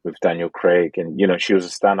 With Daniel Craig, and you know, she was a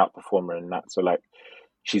stand-up performer in that. So like,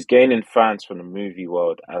 she's gaining fans from the movie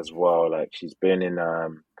world as well. Like, she's been in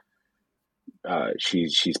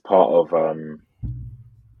she's part of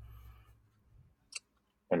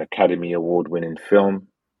an Academy Award-winning film,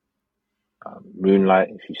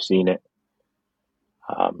 Moonlight, if you've seen it.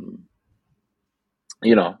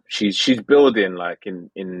 You know, she's building like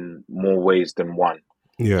in more ways than one.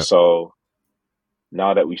 Yeah. So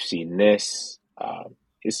now that we've seen this,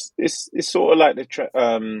 it's sort of like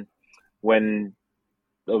when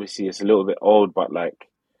obviously it's a little bit old, but like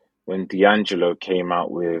when D'Angelo came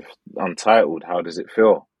out with Untitled, How Does It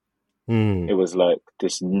Feel? It was like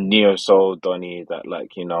this neo soul Donny that,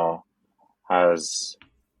 like, you know, has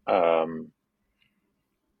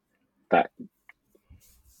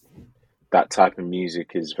that type of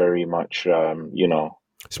music is very much you know,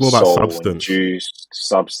 it's more about substance, and juice,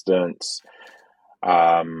 substance.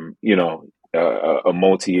 You know, a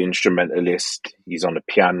multi-instrumentalist. He's on the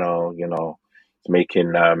piano. You know, he's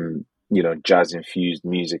making jazz infused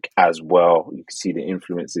music as well. You can see the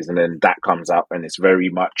influences, and then that comes out, and it's very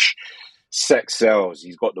much sex sells.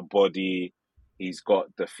 He's got the body, he's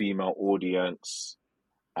got the female audience,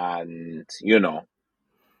 and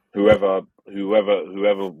whoever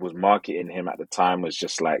was marketing him at the time was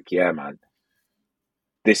just like, yeah, man,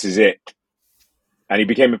 this is it, and he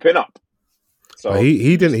became a pinup. So but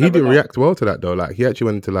he didn't know. react well to that though. Like he actually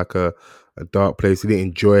went into like a dark place. He didn't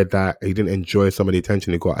enjoy that. He didn't enjoy some of the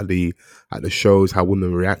attention he got at the shows, how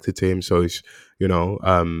women reacted to him. So it's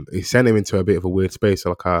it sent him into a bit of a weird space.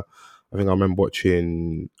 Like I think I remember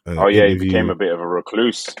watching he became a bit of a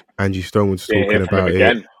recluse. Angie Stone was talking about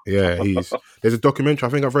it. Yeah, there's a documentary. I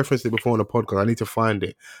think I've referenced it before on the podcast. I need to find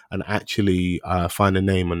it and actually find the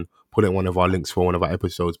name and put it in one of our links for one of our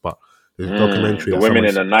episodes. But there's a documentary. The women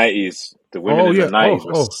in the 90s. The women in the 90s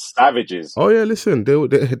were savages. Oh yeah, listen, they'll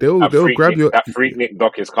grab you. That Freaknik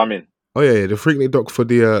doc is coming. Oh yeah, the Freaknik doc for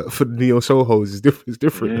the neo soul hoes is different. It's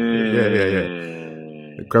different. Yeah.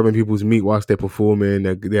 They're grabbing people's meat whilst they're performing.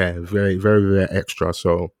 Very, very, very extra.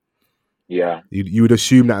 So yeah, you would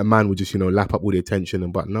assume that a man would just lap up all the attention,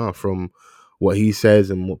 but no, from what he says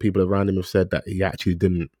and what people around him have said, that he actually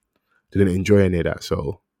didn't enjoy any of that.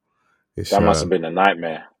 So that must have been a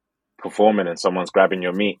nightmare, performing and someone's grabbing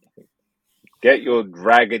your meat. Get your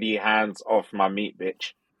raggedy hands off my meat,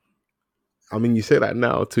 bitch. I mean, you say that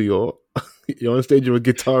now to you're on stage with a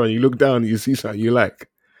guitar and you look down and you see something you like.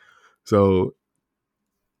 So,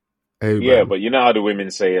 hey, yeah, man. but you know how the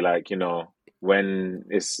women say, like, when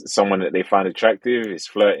it's someone that they find attractive, it's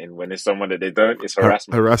flirting. When it's someone that they don't, it's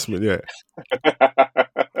harassment. Harassment, yeah.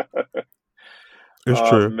 It's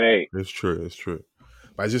true. Mate. It's true.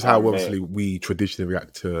 But it's just how obviously we traditionally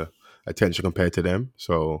react to attention compared to them.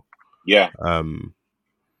 So yeah.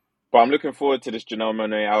 But I'm looking forward to this Janelle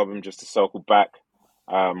Monáe album, just to circle back.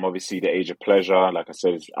 Obviously, The Age of Pleasure, like I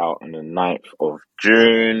said, is out on the 9th of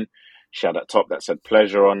June. She had that top that said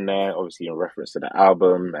pleasure on there, obviously in reference to the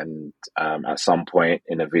album. And at some point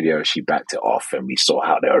in the video, she backed it off and we saw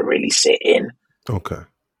how they were really sitting. Okay.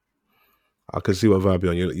 I can see what vibe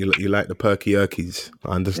you're on. You like the perky erkies.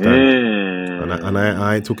 I understand. And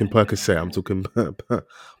I ain't talking Perky Set. I'm talking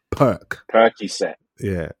perk. Perky Set.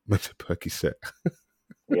 Yeah, Perky Set.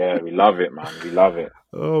 Yeah, we love it, man. We love it.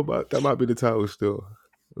 Oh, but that might be the title still.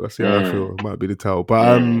 Let's see how I feel. It might be the title.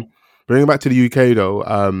 But bringing it back to the UK though,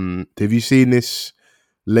 have you seen this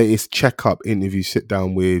latest checkup interview sit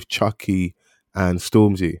down with Chucky and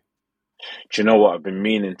Stormzy? Do you know what I've been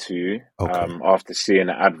meaning to after seeing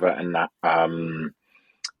the advert and that?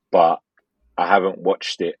 But I haven't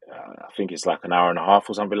watched it. I think it's like an hour and a half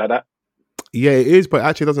or something like that. Yeah, it is, but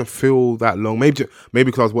actually it doesn't feel that long. Maybe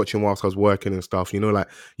because I was watching whilst I was working and stuff. Like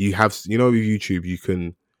you have, with YouTube, you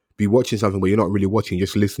can be watching something, but you're not really watching. You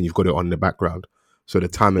just listen. You've got it on in the background, so the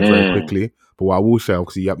time is very quickly. But what I will say,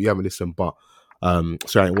 because you haven't listened, but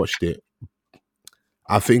so I ain't watched it.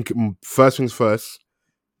 I think first things first,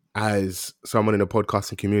 as someone in the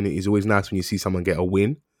podcasting community, it's always nice when you see someone get a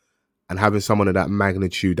win, and having someone of that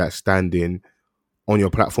magnitude, that standing on your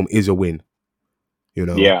platform is a win.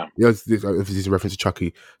 Yeah. This is a reference to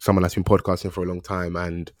Chucky, someone that's been podcasting for a long time,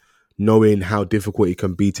 and knowing how difficult it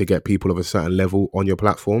can be to get people of a certain level on your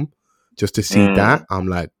platform. Just to see that, I'm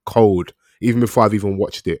like, cold. Even before I've even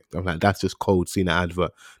watched it, I'm like, that's just cold. Seeing the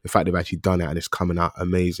advert, the fact they've actually done it and it's coming out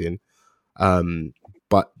amazing.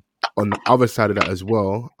 But on the other side of that as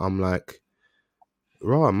well, I'm like,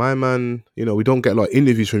 right, my man, we don't get a lot of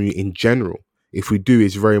interviews from you in general. If we do,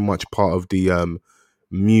 it's very much part of the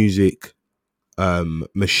music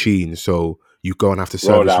machine. So you go and have to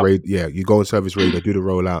service radio. Yeah, you go on service radio, do the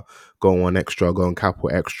rollout, go on extra, go on Capital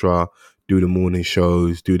Extra, do the morning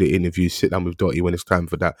shows, do the interviews, sit down with Dottie when it's time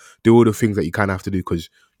for that. Do all the things that you kind of have to do because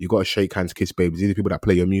you got to shake hands, kiss babies. These are people that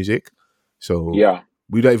play your music. So yeah,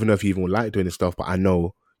 we don't even know if you even like doing this stuff, but I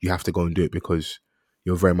know you have to go and do it because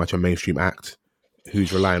you're very much a mainstream act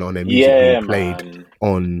who's relying on their music being played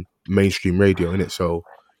on mainstream radio, innit? So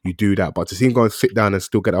you do that. But to see him go and sit down and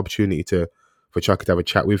still get the opportunity for Chucky to have a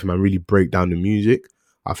chat with him and really break down the music,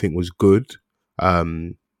 I think was good.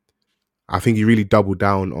 I think he really doubled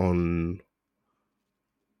down on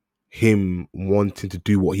him wanting to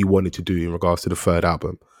do what he wanted to do in regards to the third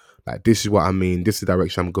album. Like, this is what I mean. This is the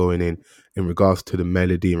direction I'm going in regards to the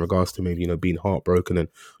melody, in regards to maybe, being heartbroken and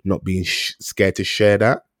not being scared to share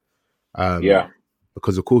that.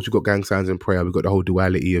 Because, of course, we've got Gang Signs and Prayer. We've got the whole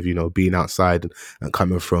duality of, being outside and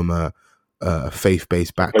coming from a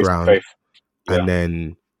faith-based background. Yeah. And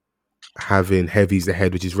then having Heavy's the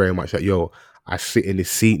Head, which is very much like, I sit in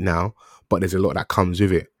this seat now, but there's a lot that comes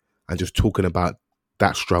with it. And just talking about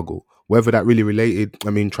that struggle. Whether that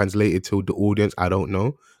really translated to the audience, I don't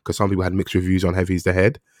know. because some people had mixed reviews on Heavy's the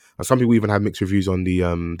Head, and some people even had mixed reviews on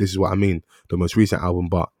the This Is What I Mean, the most recent album.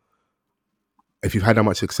 But if you've had that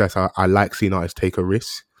much success, I like seeing artists take a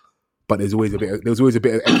risk. But there's always a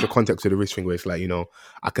bit of extra context to the risk thing where it's like,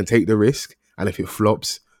 I can take the risk, and if it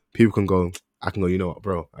flops, people can go, you know what,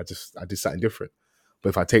 bro, I did something different. But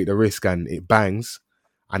if I take the risk and it bangs,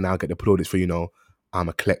 I now get the plaudits for, I'm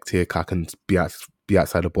eclectic, I can be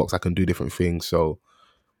outside the box, I can do different things. So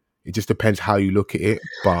it just depends how you look at it.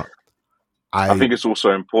 But I think it's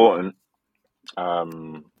also important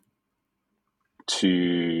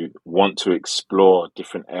to want to explore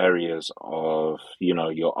different areas of,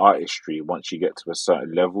 your artistry once you get to a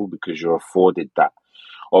certain level, because you're afforded that.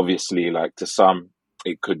 Obviously, like, to some,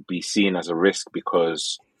 it could be seen as a risk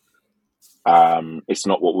because it's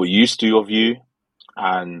not what we're used to of you.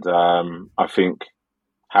 And I think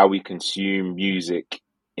how we consume music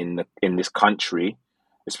in this country,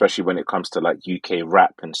 especially when it comes to like UK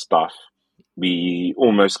rap and stuff, we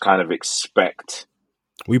almost kind of expect.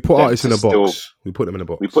 We put artists in a box. We put them in a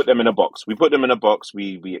box. We put them in a box.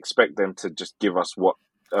 We expect them to just give us what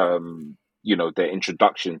their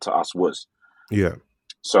introduction to us was. Yeah.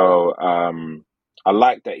 So I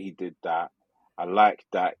like that he did that. I like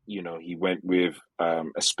that, he went with a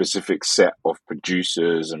specific set of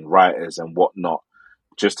producers and writers and whatnot,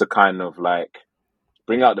 just to kind of like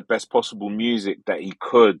bring out the best possible music that he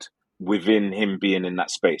could within him being in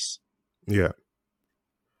that space. Yeah.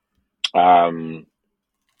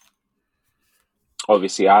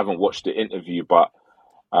 Obviously, I haven't watched the interview, but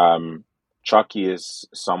Chucky is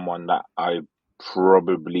someone that I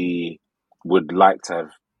probably would like to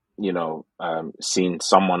have, seen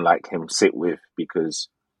someone like him sit with, because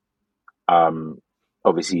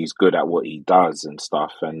obviously he's good at what he does and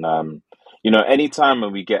stuff. And, anytime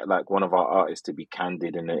when we get like one of our artists to be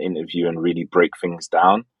candid in an interview and really break things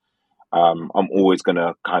down, I'm always going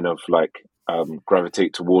to kind of like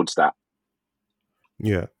gravitate towards that.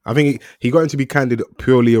 Yeah, I think he got him to be candid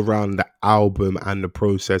purely around the album and the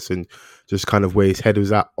process and just kind of where his head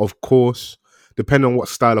was at. Of course, depending on what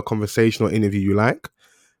style of conversation or interview you like,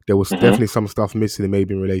 there was definitely some stuff missing,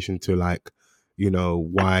 maybe in relation to like,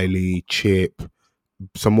 Wiley, Chip,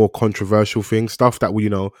 some more controversial things, stuff that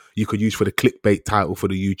you could use for the clickbait title for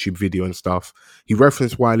the YouTube video and stuff. He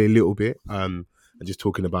referenced Wiley a little bit, and just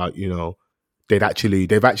talking about they've actually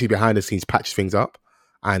behind the scenes patched things up.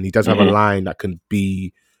 And he does have a line that can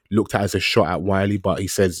be looked at as a shot at Wiley, but he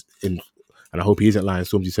says, and I hope he isn't lying,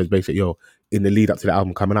 Stormzy says basically, in the lead up to the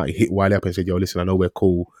album coming out, he hit Wiley up and said, listen, I know we're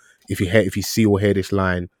cool. If you see or hear this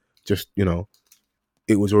line, just,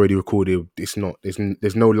 it was already recorded. It's not,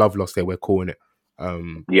 there's no love lost there. We're calling it.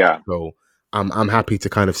 So I'm happy to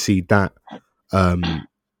kind of see that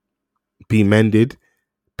be mended,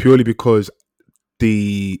 purely because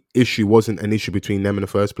the issue wasn't an issue between them in the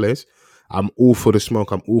first place. I'm all for the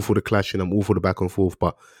smoke, I'm all for the clashing, I'm all for the back and forth,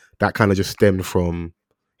 but that kind of just stemmed from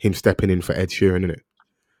him stepping in for Ed Sheeran, innit?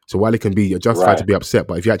 So while it can be justified to be upset,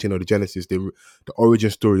 but if you actually know the genesis, the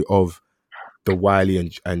origin story of the Wiley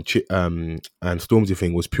and Stormzy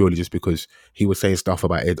thing was purely just because he was saying stuff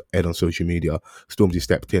about Ed on social media. Stormzy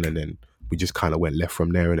stepped in, and then we just kind of went left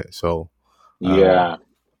from there, innit? So I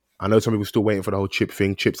know some people still waiting for the whole Chip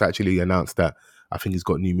thing. Chip's actually announced that I think he's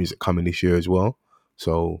got new music coming this year as well.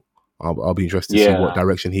 So I'll be interested to see what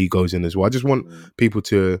direction he goes in as well. I just want people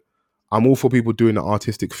to. I'm all for people doing the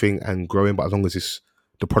artistic thing and growing, but as long as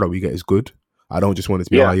the product we get is good. I don't just want it to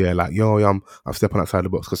be I'm stepping outside the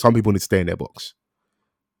box, because some people need to stay in their box.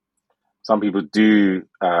 Some people do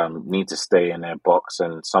need to stay in their box,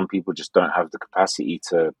 and some people just don't have the capacity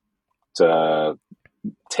to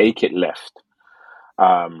take it left.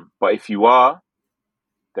 But if you are,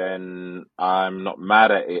 then I'm not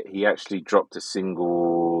mad at it. He actually dropped a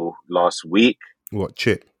single last week. What,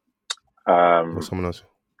 Chip? Or someone else?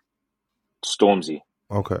 Stormzy.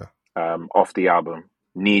 Okay. Off the album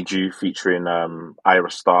Need You, featuring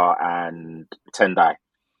Ira Star and Tendai.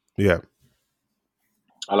 Yeah.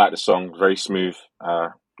 I like the song, very smooth.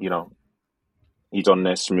 He's on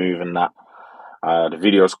there smooth and that. The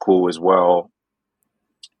video's cool as well.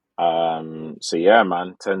 So yeah,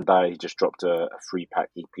 man, Tendai just dropped a 3-pack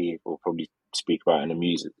EP. We'll probably speak about it in the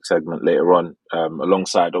music segment later on.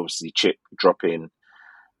 Alongside obviously Chip dropping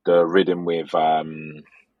the rhythm with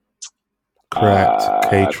Cracked,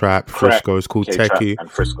 K-Trap, Frisco. It's called K-Trap Techie.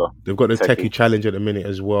 and Frisco. They've got the Techie challenge at the minute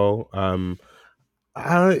as well. The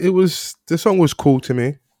song was cool to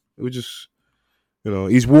me. It was just,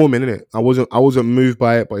 he's warming, innit? I wasn't moved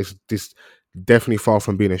by it, but it's this definitely far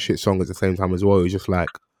from being a shit song at the same time as well. It was just like,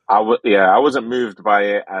 I wasn't moved by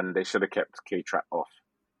it, and they should have kept K-Trap off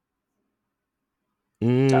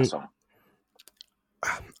that song.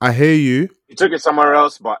 I hear you. He took it somewhere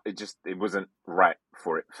else, but it wasn't right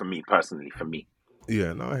for me personally. For me,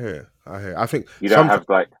 Yeah, no, I hear. I think you don't have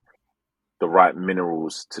like the right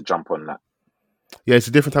minerals to jump on that. yeah, it's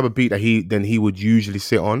a different type of beat that he would usually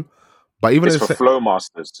sit on. But even It's at for the flow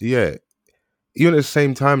masters. yeah, even at the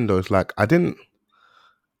same time though, it's like I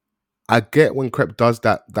get when Crep does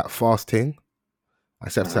that fast thing. I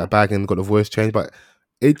stepped to that bag and got the voice change, but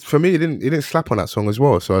for me it didn't slap on that song as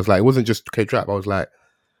well. So I was like, it wasn't just K Trap. I was like,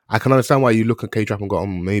 I can understand why you look at K Trap and go,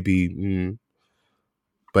 maybe.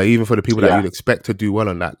 But even for the people that Yeah, you'd expect to do well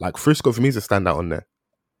on that, like Frisco for me is a standout on there.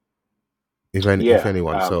 If yeah.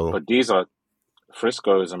 anyone, so But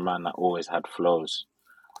Frisco is a man that always had flows.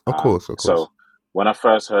 of course. So when I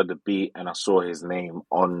first heard the beat and I saw his name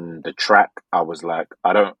on the track, I was like,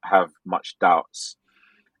 I don't have much doubts.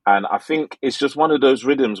 And I think it's just one of those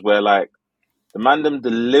rhythms where like the man them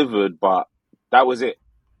delivered, but that was it.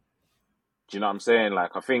 Do you know what I'm saying?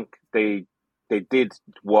 Like I think they did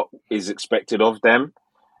what is expected of them,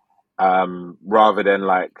 rather than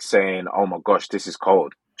like saying, "Oh my gosh, this is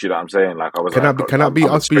cold." Do you know what I'm saying? Like I was like, Can that be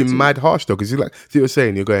I'm us being expecting. mad harsh though? Because you like, see what you're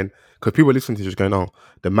saying? You're going because people listening to you just going, "Oh,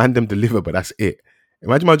 the man them deliver, but that's it."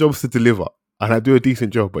 Imagine my job is to deliver, and I do a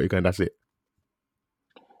decent job, but you're going, "That's it."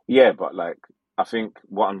 Yeah, but like I think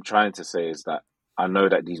what I'm trying to say is that I know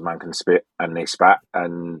that these men can spit and they spat,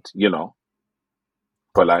 and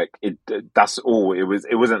but like that's all. It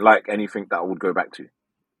wasn't like anything that I would go back to.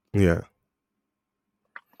 Yeah,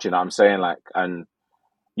 Do you know what I'm saying? Like, and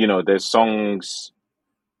there's songs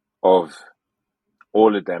of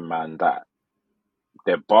all of them, man, that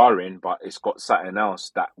they're barring, but it's got something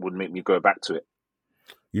else that would make me go back to it.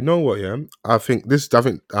 you know what? Yeah, I think this. I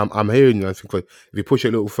think I'm hearing you. I think like, if you push it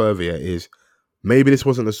a little further, yeah, is maybe this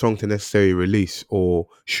wasn't the song to necessarily release or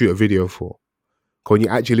shoot a video for. 'Cause when you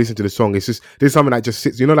actually listen to the song, it's just there's something that just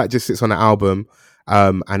sits. That just sits on the album,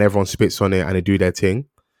 and everyone spits on it and they do their thing.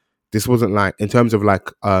 This wasn't like in terms of like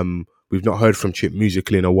we've not heard from Chip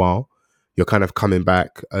musically in a while. You're kind of coming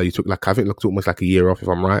back. You took like I think it looked almost like a year off if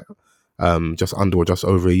I'm right. Just under or just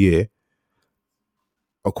over a year.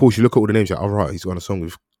 Of course, you look at all the names. You're like, all right, he's got a song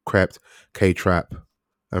with Crept, K Trap,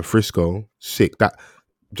 and Frisco. Sick. That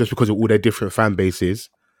just because of all their different fan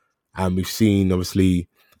bases, and we've seen obviously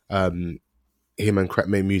him and Crept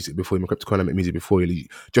make music before him and Crept make music before.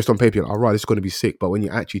 Just on paper, you're like, all right, this is going to be sick. But when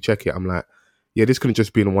you actually check it, I'm like, yeah, this couldn't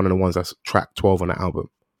just be one of the ones that's track 12 on the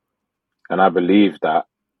album. And I believe that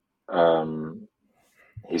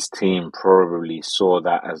his team probably saw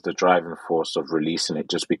that as the driving force of releasing it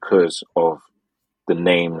just because of the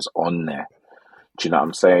names on there. Do you know what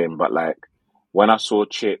I'm saying? But like when I saw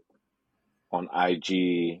Chip on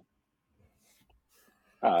IG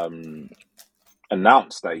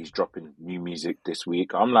announced that he's dropping new music this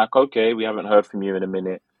week, I'm like, okay, we haven't heard from you in a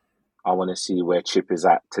minute. I want to see where Chip is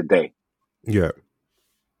at today. Yeah.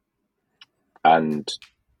 And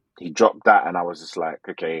he dropped that and I was just like,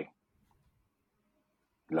 okay,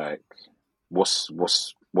 like what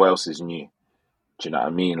else is new? Do you know what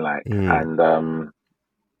I mean? Like, and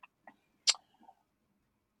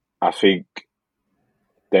I think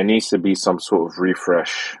there needs to be some sort of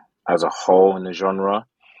refresh as a whole in the genre.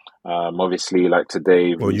 Obviously, like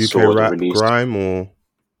today Or we UK saw the rap, release. grime, or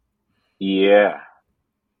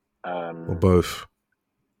or both.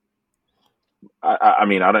 I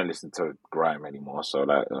mean, I don't listen to grime anymore, so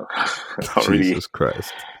like, not really. Jesus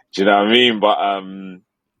Christ. Do you know what I mean? But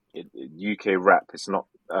UK rap, it's not.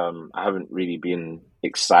 I haven't really been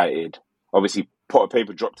excited. Obviously, Pot of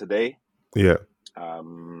Paper dropped today. Yeah.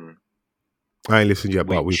 I ain't listened yet,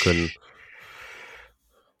 but we can.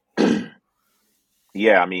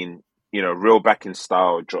 Yeah, I mean, Real Back in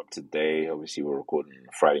Style dropped today. Obviously, we're recording on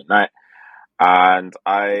a Friday night. And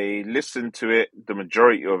I listened to it, the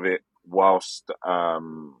majority of it, whilst I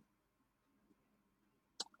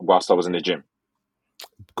was in the gym.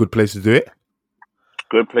 Good place to do it.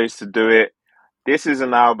 Good place to do it. This is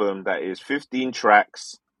an album that is 15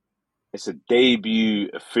 tracks. It's a debut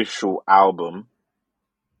official album.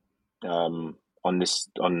 On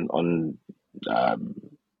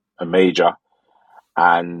a major,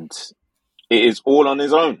 and it is all on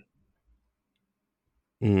his own.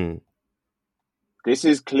 This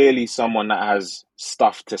is clearly someone that has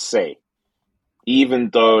stuff to say, even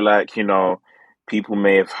though, like, people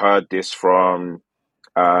may have heard this from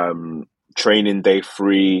Training Day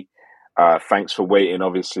 3, Thanks for Waiting,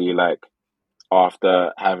 obviously, like,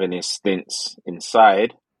 after having his stints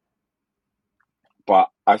inside. But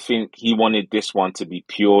I think he wanted this one to be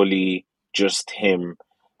purely just him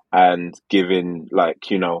and giving, like,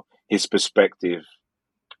 his perspective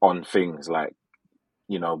on things, like,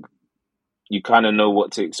 you kind of know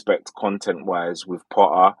what to expect content wise with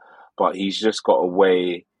Potter, but he's just got a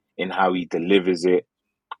way in how he delivers it.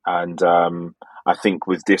 And I think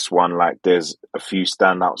with this one, like, there's a few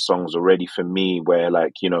standout songs already for me where,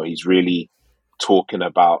 like, you know, he's really talking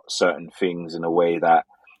about certain things in a way that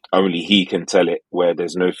only he can tell it, where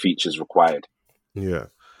there's no features required. Yeah.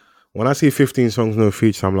 When I see 15 songs, no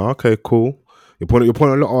features, I'm like, okay, cool. You're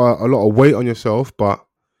putting a lot of weight on yourself, but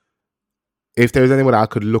if there's anyone that I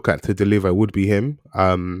could look at to deliver, it would be him.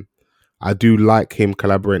 I do like him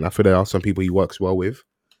collaborating. I feel there are some people he works well with.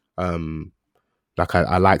 Like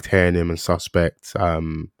I liked hearing him and Suspect. I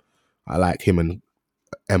like him and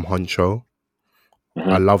M Huncho.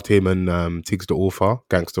 I loved him and Tiggs the Author,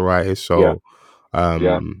 Gangster So,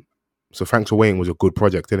 so Thanks for Waiting was a good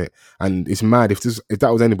project, innit? And it's mad if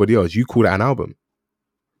that was anybody else, you call it an album.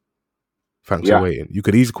 Thanks for Waiting. You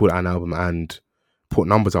could easily call it an album and put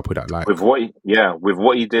numbers up with that. Like with what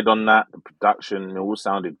he did on that, the production, it all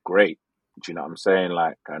sounded great. Do you know what I'm saying?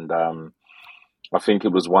 Like, and I think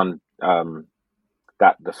it was one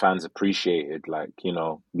that the fans appreciated. Like, you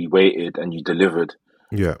know, we waited and you delivered.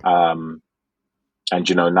 Yeah. And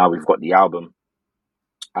you know, now we've got the album,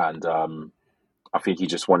 and I think he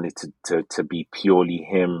just wanted to be purely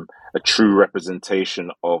him, a true representation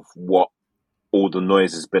of what all the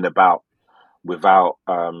noise has been about, without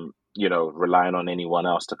you know, relying on anyone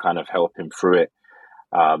else to kind of help him through it.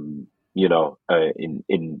 You know,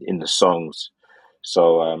 in the songs.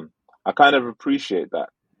 So I kind of appreciate that,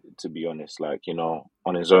 to be honest. Like, you know,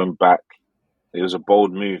 on his own back, it was a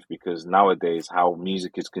bold move, because nowadays how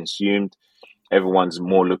music is consumed, everyone's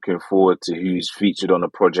more looking forward to who's featured on a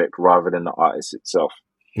project rather than the artist itself.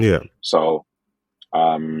 Yeah. So,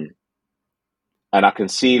 and I can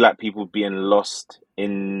see like people being lost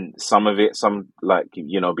in some of it, some, like,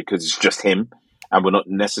 you know, because it's just him, and we're not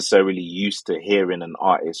necessarily used to hearing an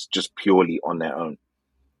artist just purely on their own.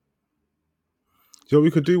 So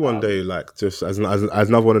we could do one day, like, just as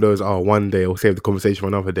another one of those, one day, or save the conversation for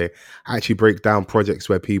another day, actually break down projects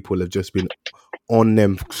where people have just been on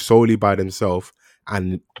them solely by themselves,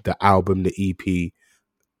 and the album, the EP,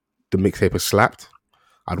 the mixtape has slapped.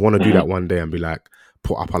 I'd want to do that one day and be like,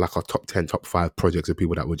 put up like a top 10, top 5 projects of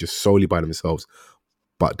people that were just solely by themselves,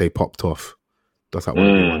 but they popped off. That's what I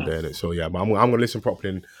want to do one day, innit? So yeah, but I'm going to listen properly,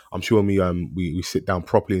 and I'm sure when we sit down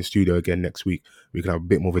properly in studio again next week, we can have a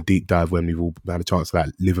bit more of a deep dive when we've all had a chance to like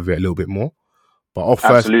live with it a little bit more. But off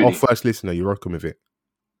first listener, you're rocking with it?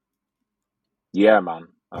 Yeah, man.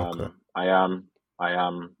 Okay. I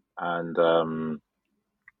am, and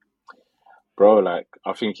bro, like,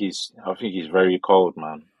 I think he's very cold,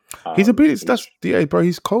 man. He's a bit. Bro.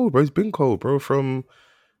 He's cold, bro. He's been cold, bro, from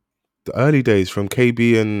the early days, from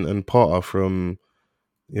KB and Potter, from,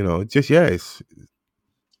 you know, just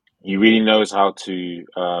he really knows how to.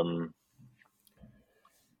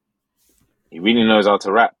 He really knows how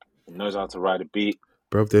to rap. He knows how to ride a beat.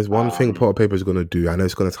 Bro, if there's one thing Potter Payper is gonna do, I know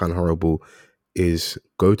it's gonna sound horrible, is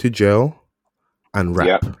go to jail and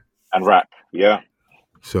rap. Yep. And rap. Yeah.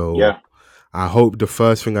 So yeah. I hope the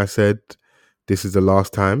first thing I said, this is the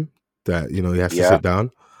last time that, you know, he has to sit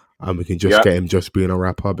down, and we can just get him just being a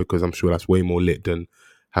rapper, because I'm sure that's way more lit than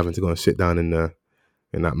having to go and sit down in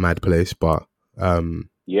that mad place. But I mean,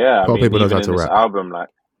 even in this album, like,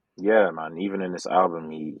 yeah, man, even in this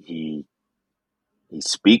album, he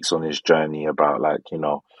speaks on his journey about, like, you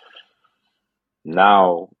know,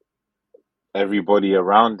 now everybody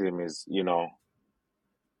around him is, you know,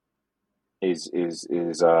 is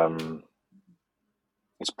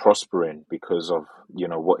prospering because of, you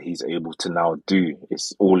know, what he's able to now do.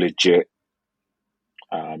 It's all legit.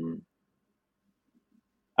 And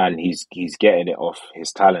he's getting it off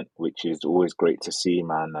his talent, which is always great to see,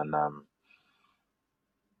 man. And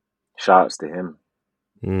shouts to him.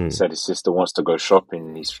 He said his sister wants to go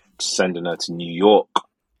shopping. He's sending her to New York.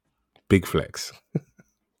 Big flex.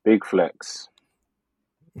 Big flex.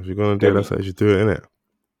 If you're gonna do it, that's how you should do it, innit?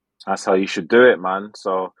 That's how you should do it, man.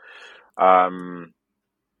 So,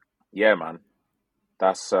 yeah, man.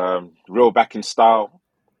 That's real back in style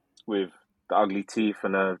with the ugly teeth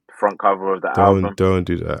and the front cover of the album. Don't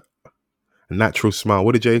do that. A natural smile.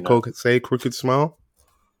 What did J. Cole say? Crooked smile?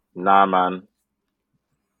 Nah, man.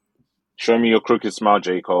 Show me your crooked smile,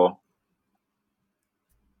 J. Cole.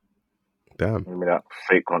 Damn. Give me that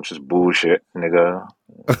fake conscious bullshit, nigga.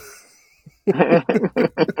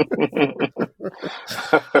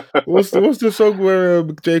 What's the song where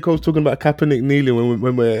J. Cole's talking about Kaepernick kneeling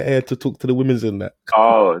when we're here to talk to the women's in that?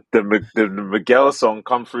 Oh, the Miguel song,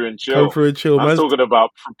 Come Through and Chill. Come Through and Chill. I'm talking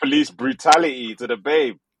about police brutality to the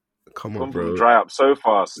babe. Come on, Convo will bro. dry up so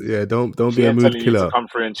fast. Yeah, don't She be a ain't mood telling you to killer. come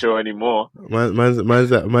through and chill anymore. Man's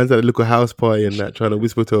at a little house party and that, trying to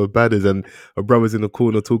whisper to her badders, and her brother's in the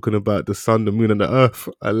corner talking about the sun, the moon, and the earth.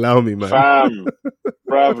 Allow me, man. Fam,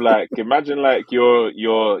 bruv, like imagine like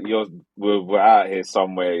we're out here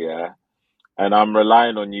somewhere, yeah, and I'm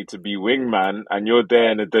relying on you to be wingman, and you're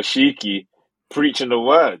there in a dashiki preaching the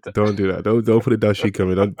word. Don't do that. Don't put it down. She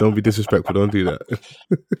coming. Don't be disrespectful. Don't do that.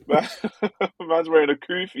 Man's wearing a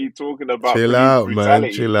kufi talking about Chill police out, man.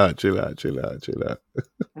 brutality. Chill out. Chill out. Chill out. Chill out.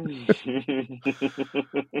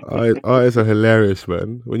 Artists are hilarious,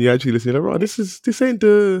 man. When you actually listen, you're like, oh, this ain't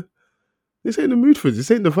the mood for this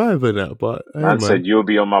ain't the vibe of that. But hey, Man man, said you'll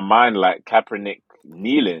be on my mind like Kaepernick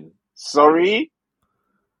kneeling. Sorry,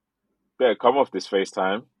 better come off this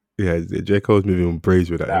FaceTime. yeah, J Cole's moving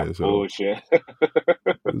brazy with that in That it, so bullshit.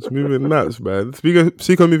 it's moving nuts, man. Speaking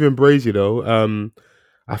of moving brazy though,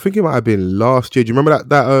 I think it might have been last year. Do you remember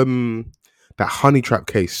that honey trap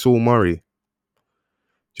case, Saul Murray? Do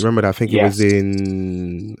you remember that? I think it was Yes,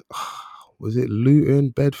 in was it Luton,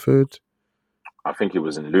 Bedford? I think it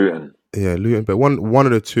was in Luton. Yeah, Luton, but one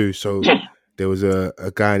of the two. So there was a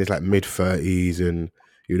guy in his like mid-30s, and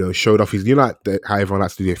showed off his like how everyone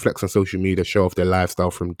likes to do, they flex on social media, show off their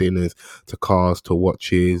lifestyle from dinners to cars to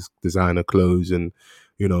watches, designer clothes, and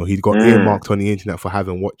he'd got Mm. earmarked on the internet for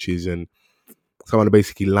having watches, and someone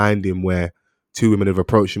basically lined him where two women have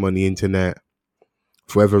approached him on the internet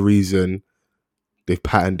for whatever reason. They've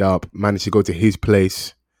patterned up, managed to go to his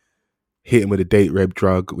place, hit him with a date rape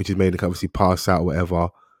drug, which has made him obviously pass out or whatever,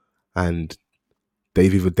 and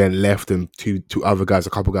they've either then left, and two other guys,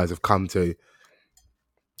 a couple guys have come to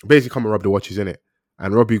basically come and rob the watches in it.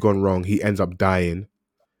 And robbery gone wrong, he ends up dying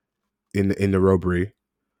in the robbery.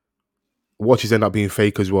 Watches end up being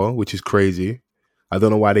fake as well, which is crazy. I don't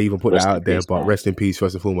know why they even put that Rest in out there, peace, but man. rest in peace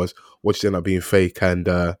first and foremost. Watches end up being fake, and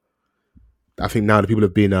I think now the people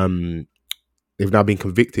have been they've now been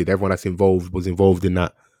convicted. Everyone that's involved was involved in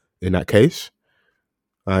that case,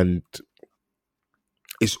 and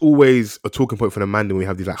it's always a talking point for the man when we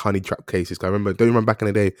have these like honey trap cases. Don't you remember back in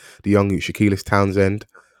the day, the young Shaquille Townsend?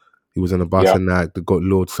 He was on a bus Yeah. and that got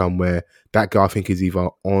lured somewhere. That guy, I think, is either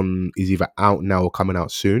out now or coming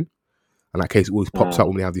out soon. And that case always pops up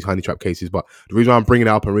when we have these honey trap cases. But the reason why I'm bringing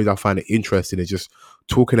it up and the reason I find it interesting is just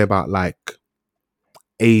talking about like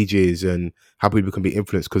ages and how people can be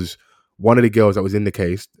influenced. Because one of the girls that was in the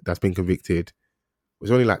case that's been convicted was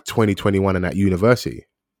only like 2021 and at university.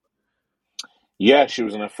 Yeah, she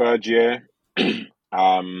was in her third year.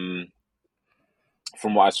 From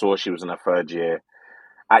what I saw, she was in her third year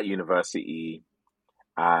at university,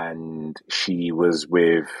 and she was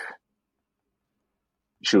working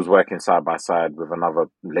side by side with another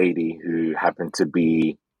lady who happened to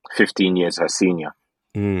be 15 years her senior.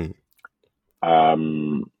 Mm.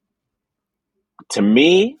 To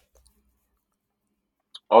me,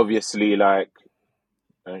 obviously, like,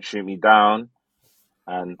 don't shoot me down,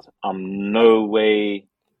 and I'm no way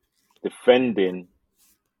defending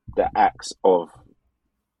the acts of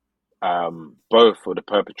both of the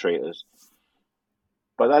perpetrators.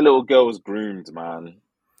 But that little girl was groomed, man.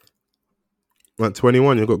 At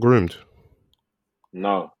 21, you got groomed.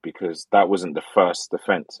 No, because that wasn't the first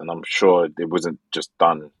offense, and I'm sure it wasn't just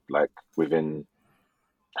done like within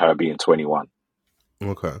her being 21.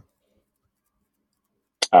 Okay.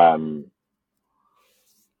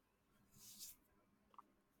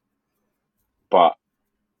 But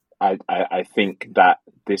I think that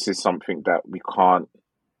this is something that we can't.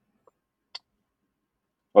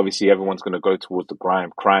 Obviously, everyone's going to go towards the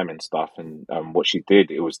crime and stuff, and what she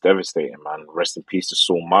did, it was devastating, man. Rest in peace to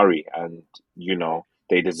Saul Murray, and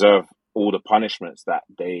they deserve all the punishments that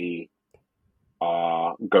they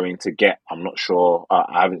are going to get. I'm not sure.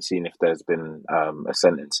 I haven't seen if there's been a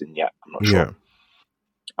sentencing yet. I'm not sure.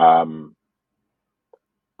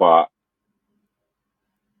 But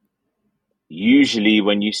usually,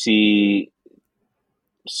 when you see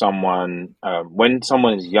someone, when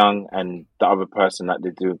someone is young and the other person that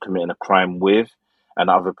they're doing committing a crime with, and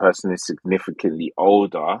the other person is significantly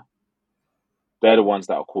older, they're the ones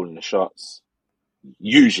that are calling the shots.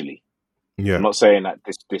 Usually, I'm not saying that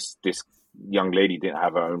this young lady didn't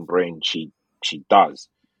have her own brain. She does,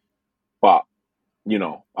 but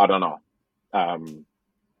I don't know.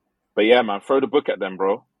 But yeah, man, throw the book at them,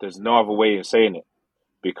 bro. There's no other way of saying it,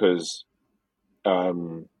 because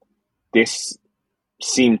this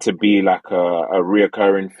seemed to be like a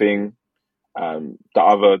reoccurring thing. The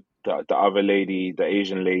other lady, the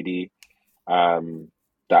Asian lady,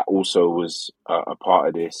 that also was a part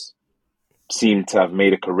of this, seemed to have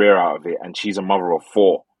made a career out of it, and she's a mother of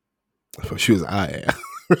 4. I thought she was out here.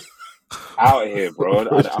 Out here, bro.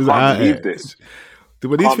 I Just can't out believe here. this.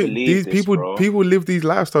 But Can't believe these this, people, bro. people live these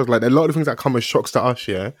lifestyles. Like a lot of things that come as shocks to us.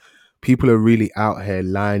 Yeah, people are really out here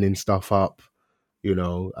lining stuff up. You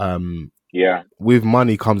know, Yeah. with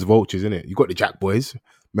money comes vultures, innit? You got the Jack Boys.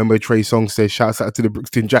 Remember Trey Song says, "Shouts out to the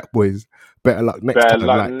Brixton Jack Boys. Better luck next Better time."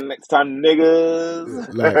 luck next time,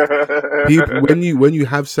 niggas. Like people, when you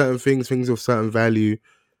have certain things of certain value,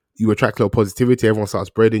 you attract a lot of positivity. Everyone starts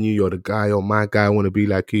spreading you. You're the guy or my guy. I want to be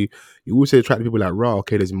like you. You also attract people like, "Raw,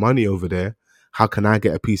 okay, there's money over there. How can I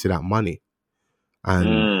get a piece of that money?"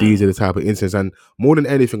 And these are the type of instances. And more than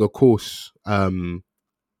anything, of course,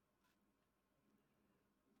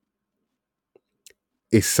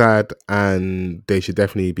 it's sad and they should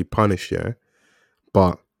definitely be punished, yeah.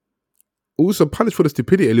 But also punished for the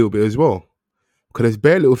stupidity a little bit as well. Because there's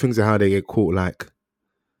bare little things of how they get caught. Like,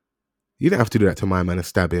 you didn't have to do that to my man and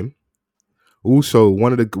stab him. Also,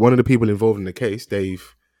 one of the people involved in the case,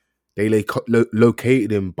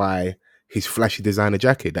 located him by his flashy designer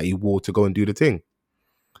jacket that he wore to go and do the thing.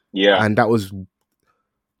 Yeah. And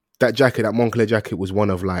that jacket, that Moncler jacket, was one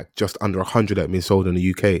of like just under 100 that have been sold in the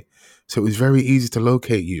UK. So it was very easy to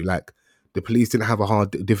locate you. Like the police didn't have a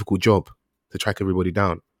difficult job to track everybody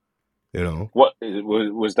down. You know, What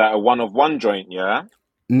was that? A one-of-one joint? Yeah.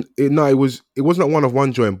 No, it wasn't a one of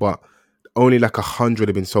one joint, but only like 100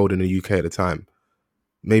 had been sold in the UK at the time.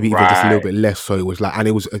 Maybe even just a little bit less. So it was like, and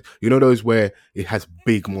it was, you know, those where it has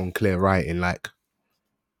big Moncler writing. Like,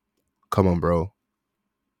 come on, bro.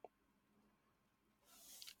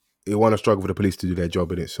 It want to struggle for the police to do their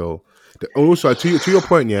job in it. So, also to your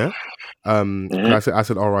point, yeah. Because I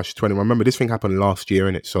said, oh, she's 20. Remember, this thing happened last year,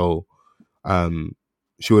 innit? So,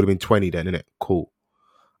 she would have been 20 then, innit? Cool.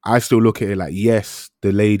 I still look at it like, yes,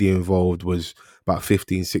 the lady involved was about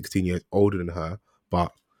 15, 16 years older than her,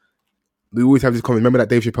 but we always have this comment. Remember that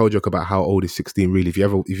Dave Chappelle joke about how old is 16 really? If you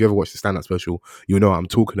ever watched the stand-up special, you know what I'm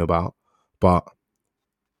talking about. But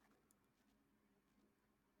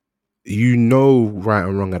you know right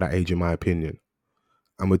and wrong at that age, in my opinion.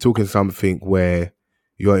 And we're talking something where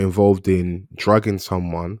you're involved in drugging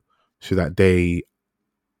someone so that they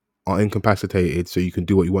are incapacitated so you can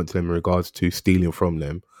do what you want to them in regards to stealing from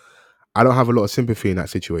them. I don't have a lot of sympathy in that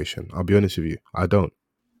situation. I'll be honest with you. I don't.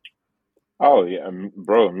 Oh yeah,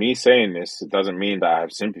 bro. Me saying this, it doesn't mean that I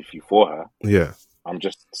have sympathy for her. Yeah. I'm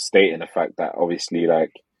just stating the fact that obviously,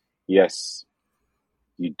 like, yes,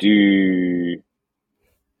 you do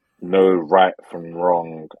know right from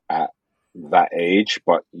wrong at that age,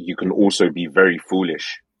 but you can also be very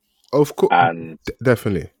foolish. Of course, and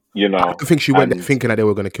definitely. You know, I don't think she went there thinking that they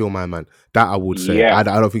were going to kill my man. That I would say. Yeah, I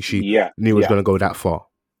don't think she knew it was going to go that far.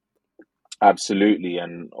 Absolutely,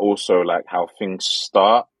 and also like how things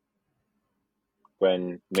start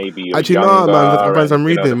when maybe you're actually younger. No, man. I'm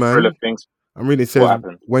reading, man. I'm reading. It says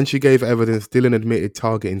when she gave evidence, Dylan admitted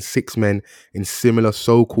targeting 6 men in similar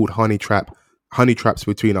so-called honey traps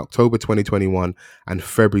between October 2021 and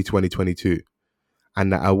February 2022,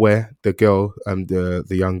 and that Aware, the girl, the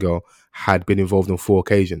young girl, had been involved on 4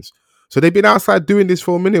 occasions. So they've been outside doing this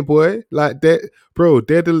for a minute, boy. Like they're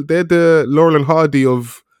the Laurel and Hardy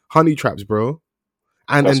of honey traps, bro.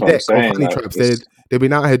 And Deck of honey traps. They've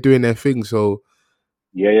been out here doing their thing. So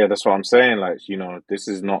yeah, that's what I'm saying. Like, you know, this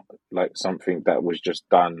is not like something that was just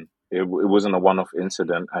done. It wasn't a one-off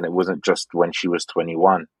incident, and it wasn't just when she was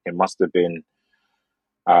 21. It must have been,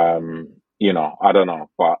 you know, I don't know.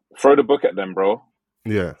 But throw the book at them, bro.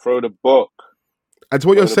 Yeah, throw the book. And to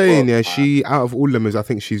what you're saying, yeah, she out of all of them, I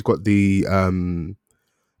think she's got the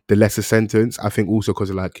lesser sentence. I think also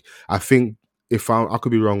because like I think if I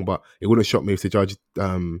could be wrong, but it wouldn't shock me if the judge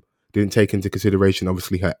didn't take into consideration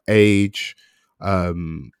obviously her age,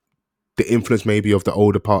 the influence maybe of the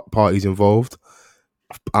older parties involved.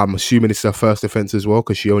 I'm assuming it's her first offence as well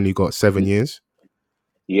because she only got 7 years.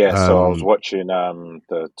 Yeah, so I was watching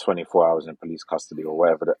the 24 hours in police custody or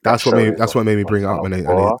whatever. That's what made me bring it up,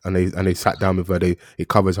 and they sat down with her. It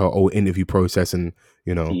covers her whole interview process, and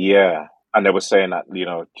you know. Yeah, and they were saying that, you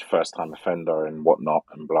know, first time offender and whatnot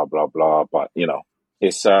and blah blah blah. But you know,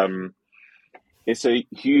 it's a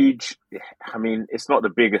huge. I mean, it's not the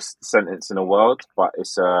biggest sentence in the world, but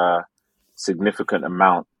it's a significant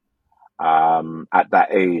amount at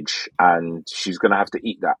that age, and she's gonna have to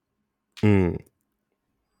eat that.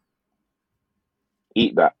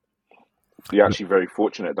 Eat that. You're actually very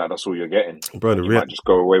fortunate that that's all you're getting. Bro, you might just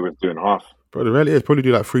go away with doing half. Bro, the reality is probably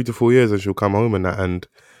do like 3 to 4 years and she'll come home and that, and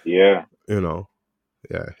yeah, you know,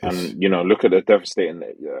 yeah, and you know, look at the devastating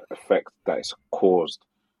effect that it's caused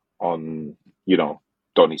on, you know,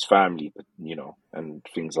 Donnie's family, you know, and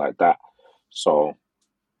things like that. So,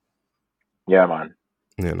 yeah, man,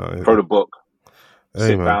 you know, throw the book, hey,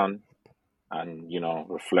 sit man. down, and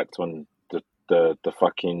reflect on the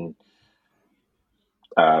fucking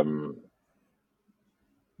um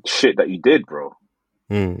shit that you did, bro.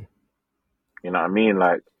 Mm. You know what I mean?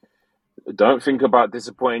 Like, don't think about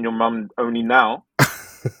disappointing your mum only now.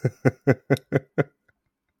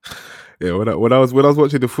 Yeah, when I was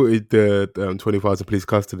watching the footage, the 24 hours of police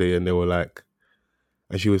custody, and they were like,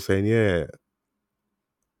 and she was saying, yeah,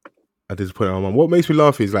 at this point, my mum. What makes me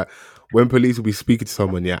laugh is like when police will be speaking to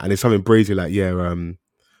someone, yeah, and it's something brazy like, yeah,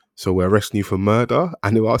 so we're arresting you for murder,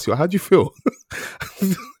 and they'll ask you, how do you feel?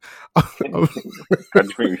 How do you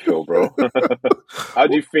think we feel, bro? How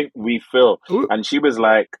do you think we feel? And she was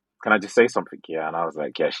like, "Can I just say something?" Yeah, and I was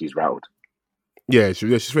like, "Yeah, she's rattled." Yeah,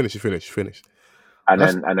 she's finished. She's finished. And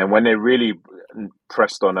That's then when they really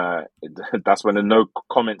pressed on her, that's when the no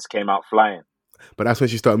comments came out flying. But that's when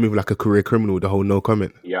she started moving like a career criminal. The whole no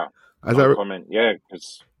comment. Yeah, As no I comment. Yeah,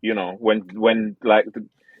 because when like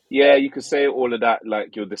yeah, you could say all of that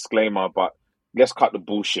like your disclaimer, but let's cut the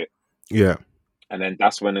bullshit. yeah, And then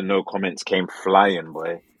that's when the no comments came flying,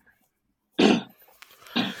 boy.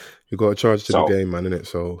 you got to charge to the So game, man, innit?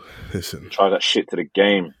 So listen, try that shit to the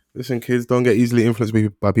game. kids, don't get easily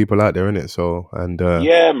influenced by people out there, innit? So and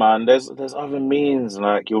Yeah, man. There's other means.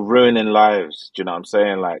 Like you're ruining lives. Do you know what I'm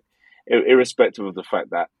saying? Like, irrespective of the fact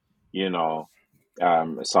that you know,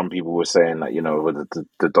 some people were saying that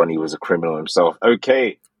the Donny was a criminal himself.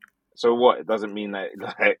 Okay, so what? It doesn't mean that.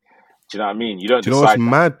 Like, do you know what I mean? You don't do you know what's decide that.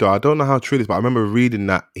 mad though? I don't know how true this, but I remember reading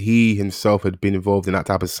that he himself had been involved in that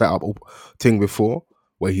type of setup thing before,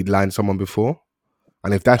 where he'd lined someone before.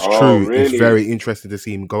 And if that's Oh, true, it's really? very interesting to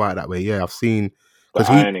see him go out that way. Yeah, I've seen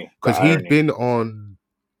The irony. The because he'd irony. been on.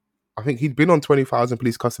 I think he'd been on 20,000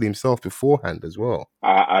 police custody himself beforehand as well.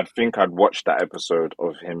 I think I'd watched that episode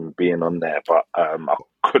of him being on there, but I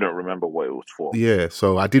couldn't remember what it was for. Yeah,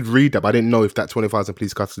 so I did read that, but I didn't know if that 20,000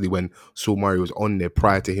 police custody when Saul Murray was on there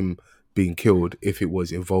prior to him being killed, if it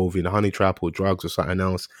was involving a honey trap or drugs or something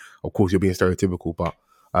else. Of course, you're being stereotypical, but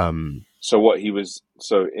So what he was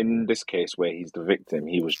so in this case where he's the victim,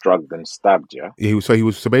 he was drugged and stabbed, yeah?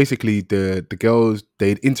 so basically the girls,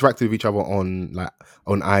 they'd interacted with each other on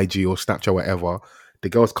IG or Snapchat or whatever. The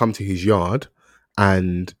girls come to his yard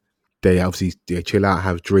and they chill out,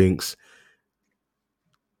 have drinks.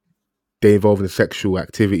 They involve in a sexual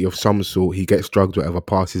activity of some sort. He gets drugged, whatever,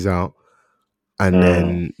 passes out. And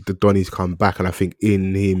then the Donnies come back, and I think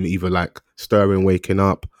in him either like stirring, waking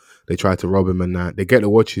up, they try to rob him and that. They get the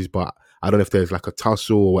watches, but I don't know if there's like a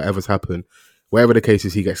tussle or whatever's happened. Whatever the case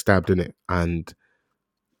is, he gets stabbed in it. And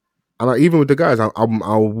even with the guys, I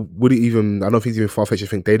wouldn't even, I don't think it's even far-fetched to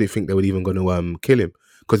think they didn't think they were even going to kill him.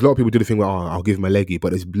 Because a lot of people do the thing where, I'll give him a leggy, but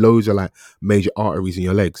there's loads of like major arteries in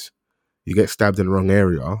your legs. You get stabbed in the wrong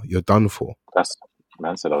area, you're done for. That's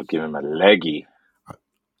man said I'll give him a leggy.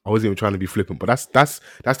 I wasn't even trying to be flippant, but that's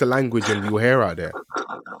the language and you'll hear out there.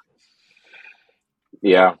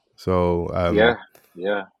 Yeah. So yeah.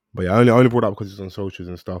 But yeah, I only brought it up because it's on socials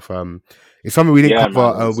and stuff. It's something we didn't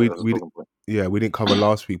cover. Man, we didn't cover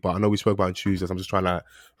last week, but I know we spoke about it on Tuesdays. I'm just trying to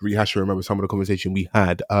rehash and remember some of the conversation we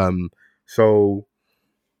had. So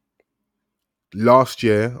last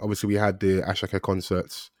year, obviously, we had the Ashake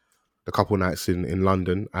concerts, the couple nights in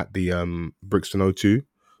London at the Brixton O2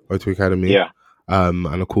 Academy. Yeah.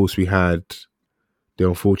 And of course, we had the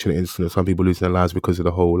unfortunate incident of some people losing their lives because of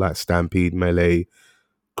the whole like stampede, melee,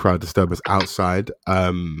 crowd disturbance outside.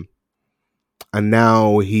 And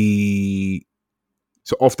now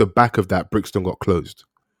so off the back of that, Brixton got closed,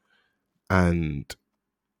 and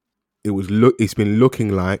it's been looking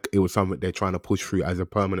like it was something they're trying to push through as a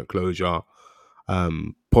permanent closure.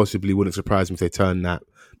 Possibly wouldn't surprise me if they turn that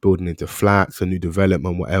building into flats, a new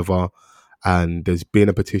development, whatever. And there's been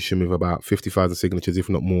a petition with about 50,000 signatures, if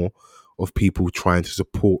not more, of people trying to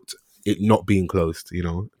support it not being closed,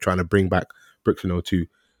 trying to bring back Brixton O2.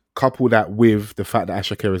 Couple that with the fact that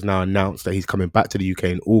Ashake has now announced that he's coming back to the UK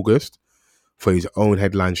in August for his own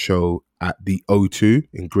headline show at the O2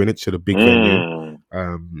 in Greenwich, so the big venue.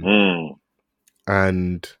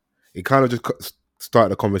 And it kind of just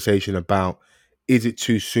started a conversation about, is it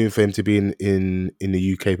too soon for him to be in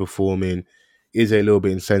the UK performing? Is it a little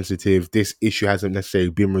bit insensitive? This issue hasn't necessarily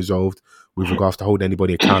been resolved with regards to holding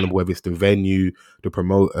anybody accountable, whether it's the venue, the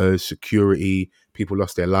promoters, security, people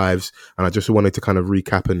lost their lives. And I just wanted to kind of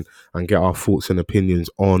recap and get our thoughts and opinions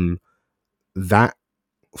on that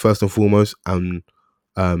first and foremost, and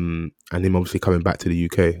him obviously coming back to the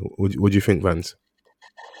UK. What do you think, Vance?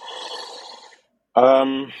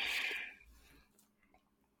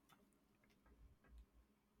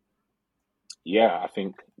 Yeah, I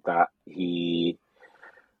think that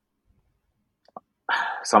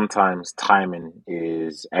sometimes timing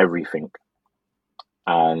is everything.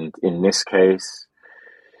 And in this case,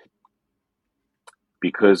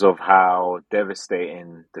 because of how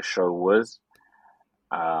devastating the show was,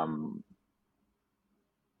 um,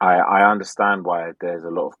 I understand why there's a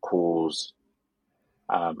lot of calls,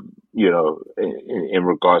 in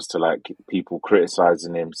regards to like people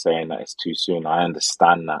criticizing him, saying that it's too soon. I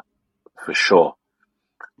understand that for sure.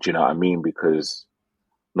 Do you know what I mean? Because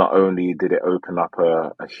not only did it open up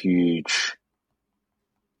a huge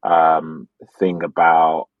thing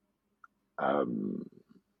about um,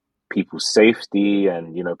 people's safety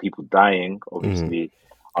and people dying, obviously,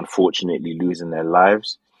 unfortunately losing their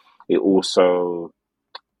lives, it also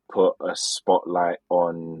put a spotlight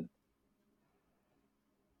on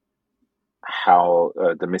how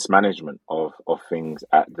the mismanagement of things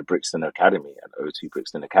at the Brixton Academy, at O2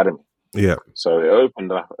 Brixton Academy. Yeah. So it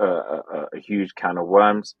opened up a huge can of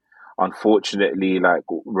worms. Unfortunately, it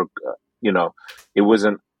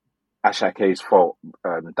wasn't Ashake's fault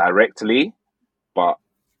directly, but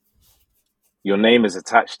your name is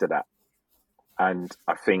attached to that. And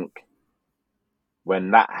I think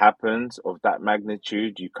when that happens of that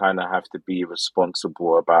magnitude, you kind of have to be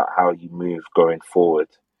responsible about how you move going forward.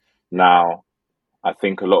 Now, I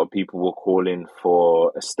think a lot of people were calling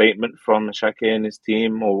for a statement from Shake and his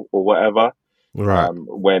team or whatever Right.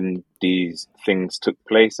 when these things took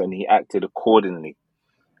place, and he acted accordingly.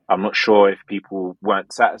 I'm not sure if people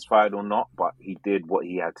weren't satisfied or not, but he did what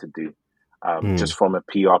he had to do, just from a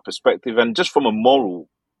PR perspective and just from a moral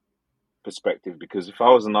perspective. Because if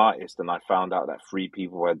I was an artist and I found out that 3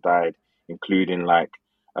 people had died, including like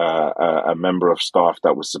a member of staff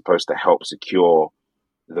that was supposed to help secure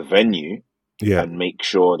the venue, Yeah. and make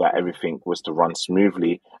sure that everything was to run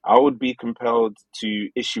smoothly, I would be compelled to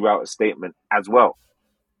issue out a statement as well,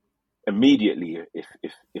 immediately,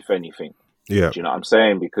 if anything. Yeah. Do you know what I'm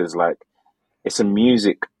saying? Because like, it's a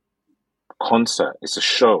music concert, it's a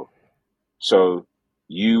show. So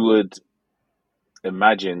you would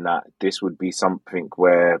imagine that this would be something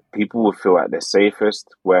where people would feel at their safest,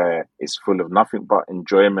 where it's full of nothing but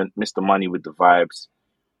enjoyment, Mr. Money with the vibes,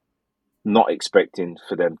 not expecting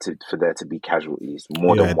for there to be casualties,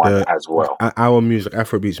 more than one as well. Our music,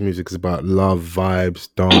 Afrobeats music, is about love, vibes,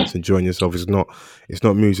 dance, enjoying yourself. It's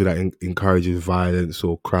not music that encourages violence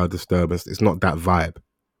or crowd disturbance. It's not that vibe.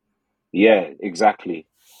 Yeah, exactly.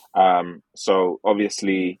 So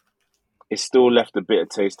obviously, it still left a bitter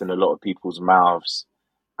taste in a lot of people's mouths,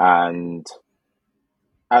 and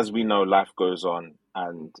as we know, life goes on,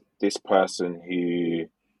 and this person who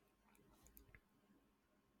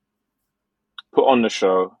put on the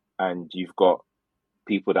show, and you've got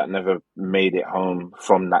people that never made it home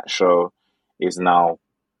from that show, is now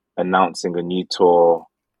announcing a new tour,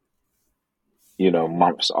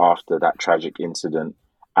 months after that tragic incident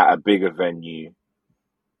at a bigger venue.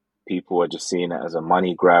 People are just seeing it as a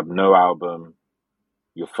money grab. No album.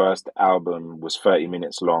 Your first album was 30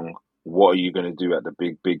 minutes long. What are you going to do at the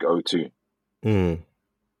big O2?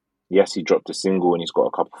 Yes, he dropped a single and he's got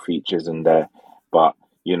a couple features in there, but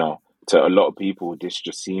to a lot of people, this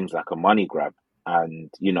just seems like a money grab, and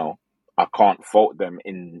I can't fault them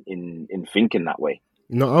in thinking that way.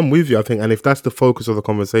 No, I'm with you. I think, and if that's the focus of the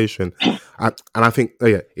conversation, I think,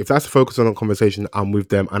 if that's the focus of the conversation, I'm with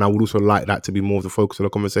them, and I would also like that to be more of the focus of the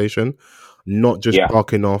conversation, not just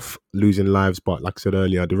barking off losing lives, but like I said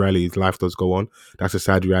earlier, the reality is life does go on. That's a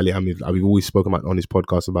sad reality. I mean, we've always spoken about on this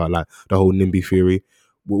podcast about like the whole NIMBY theory.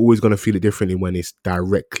 We're always going to feel it differently when it's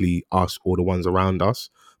directly us or the ones around us,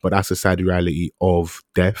 but that's a sad reality of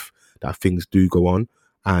death, that things do go on,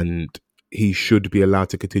 and he should be allowed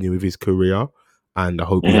to continue with his career. And I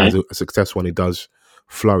hope he has a success when he does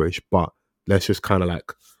flourish. But let's just kind of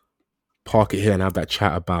like park it here and have that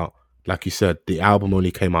chat about, like you said, the album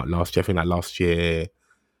only came out last year. I think like last year,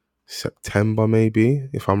 September maybe,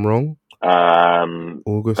 if I'm wrong.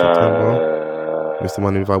 August, September. Mr.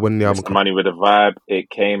 Money with the Vibe. When the album Mr. Money with the Vibe, it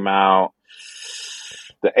came out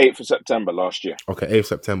the 8th of September last year. Okay, 8th of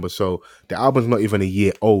September. So the album's not even a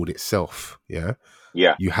year old itself. Yeah.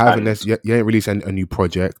 Yeah, you haven't. You ain't released a new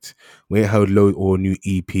project. We ain't heard load or new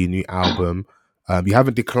EP, new album. You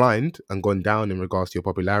haven't declined and gone down in regards to your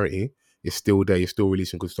popularity. It's still there. You're still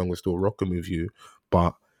releasing good songs. We're still rocking with you.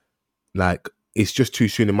 But like, it's just too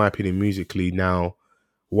soon, in my opinion, musically. Now,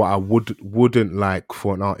 what I wouldn't like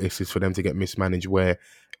for an artist is for them to get mismanaged, where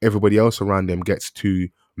everybody else around them gets to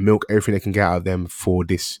milk everything they can get out of them for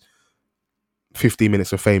this 15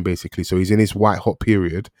 minutes of fame, basically. So he's in his white hot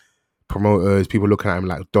period. Promoters, people looking at him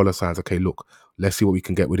like dollar signs. Okay, look, let's see what we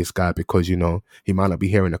can get with this guy, because he might not be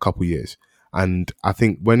here in a couple years. And I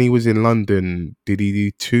think when he was in London, did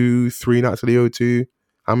he do 2-3 nights at the O2?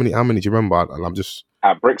 How many do you remember? I'm just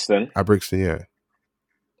at Brixton. At Brixton, yeah.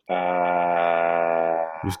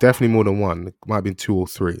 It was definitely more than one. It might have been 2 or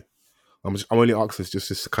 3. I'm only asking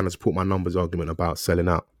just to kind of support my numbers argument about selling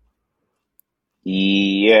out.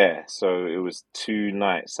 Yeah, so it was 2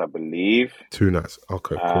 nights, I believe. 2 nights.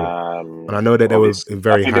 Okay, cool. And I know that they were Obviously, in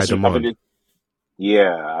very high demand.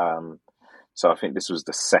 yeah. So I think this was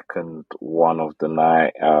the second one of the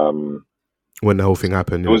night. When the whole thing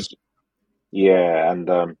happened, It was, yeah,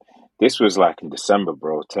 and this was like in December,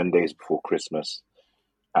 bro, 10 days before Christmas,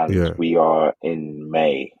 and yeah. we are in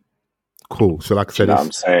May. Cool. So, like I Do you said, know what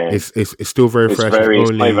I'm saying? it's still very fresh. It's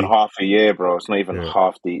It's not even only half a year, bro. It's not even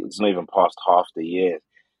it's not even past half the year.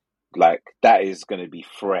 Like that is going to be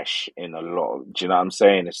fresh in a lot of, do you know what I'm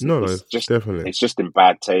saying? no, definitely. It's just in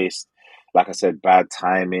bad taste. Like I said, bad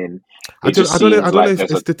timing. I It just don't know. I seems don't know like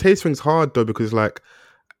if it's the taste thing's hard though, because like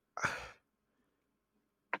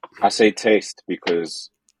I say taste because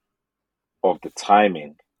of the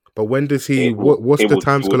timing. but when does he? What's the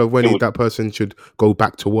time scale of when it would that person should go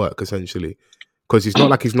back to work? Essentially, because it's not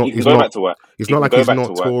like he's not. he can He's go not. back to work. It's He not can like go he's back to not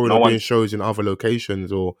work. touring No or doing one, shows in other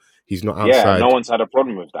locations, or he's not yeah, no outside. one's had a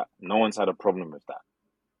problem with that. No one's had a problem with that.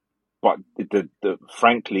 But the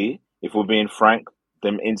frankly, if we're being frank,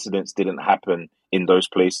 them incidents didn't happen in those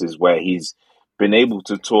places where he's been able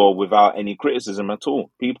to tour without any criticism at all.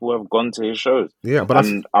 People have gone to his shows. Yeah, but that's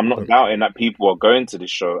And I'm not doubting that people are going to this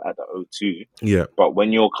show at the O2. yeah. But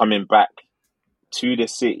when you're coming back to the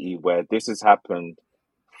city where this has happened,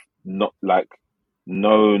 not like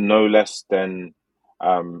no less than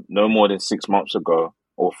no more than 6 months ago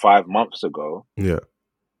or 5 months ago, Yeah.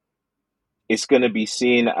 it's going to be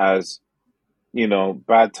seen as, you know,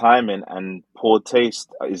 bad timing and poor taste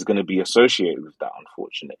is going to be associated with that,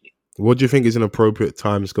 unfortunately. What do you think is an appropriate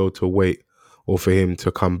time scale to wait, or for him to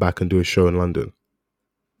come back and do a show in London?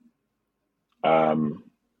 I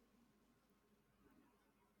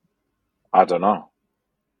don't know.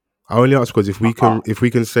 I only ask because if we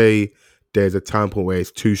can say there's a time point where it's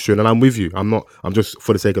too soon, and I'm with you. I'm just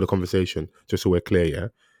for the sake of the conversation, just so we're clear. Yeah,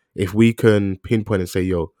 if we can pinpoint and say,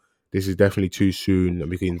 "Yo, this is definitely too soon," and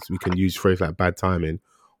we can use phrase like bad timing.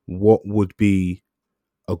 What would be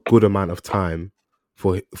a good amount of time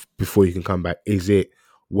before you can come back? Is it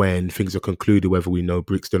when things are concluded, whether we know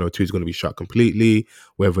Brixton O2 is going to be shut completely,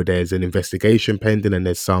 whether there's an investigation pending and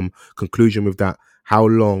there's some conclusion with that? How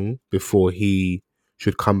long before he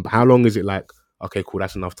should come? How long is it like, okay, cool,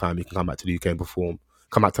 that's enough time, he can come back to the UK and perform,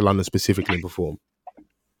 come back to London specifically and perform?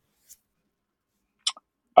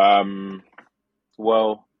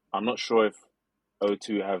 Well, I'm not sure if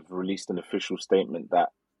O2 have released an official statement that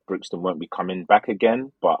Brixton won't be coming back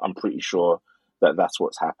again, but I'm pretty sure that that's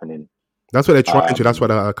what's happening. That's what they're trying to. That's what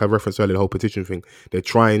I referenced earlier, the whole petition thing. They're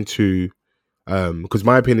trying to, because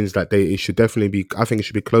my opinion is that it should definitely be. I think it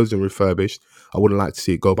should be closed and refurbished. I wouldn't like to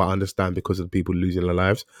see it go, but I understand because of the people losing their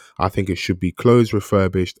lives. I think it should be closed,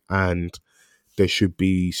 refurbished, and there should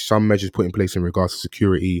be some measures put in place in regards to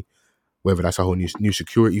security. Whether that's a whole new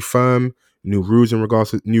security firm, new rules in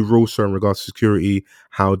regards to security,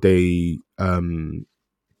 how they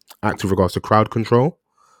act with regards to crowd control,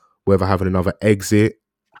 whether having another exit,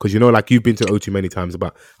 because like you've been to O2 many times,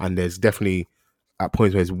 and there's definitely at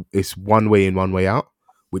points where it's one way in, one way out,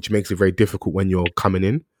 which makes it very difficult when you're coming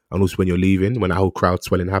in and also when you're leaving, when that whole crowd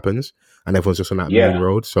swelling happens and everyone's just on that main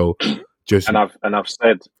road. So and I've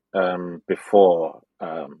said before,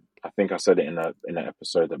 I think I said it in an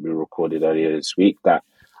episode that we recorded earlier this week, that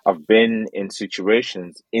I've been in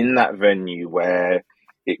situations in that venue where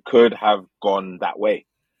it could have gone that way.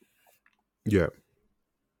 Yeah.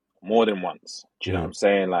 More than once. Do you know what I'm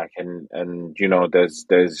saying? Like, and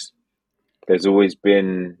there's always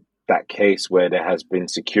been that case where there has been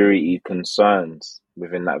security concerns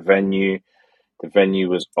within that venue. The venue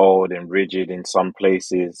was old and rigid in some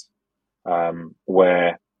places,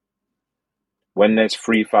 where when there's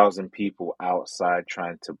 3,000 people outside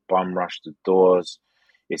trying to bum rush the doors,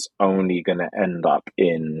 it's only going to end up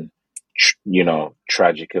in,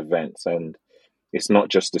 tragic events. And it's not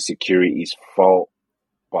just the security's fault,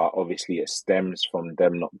 but obviously it stems from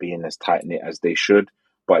them not being as tight-knit as they should.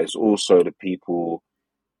 But it's also the people,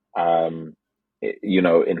 in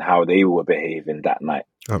how they were behaving that night.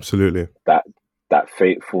 Absolutely. That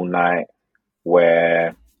fateful night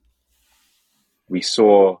where we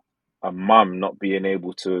saw a mum not being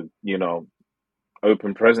able to,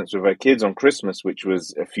 open presents with her kids on Christmas, which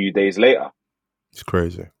was a few days later. It's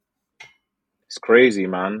crazy. It's crazy,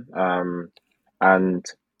 man. And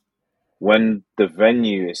when the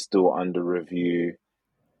venue is still under review,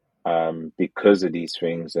 because of these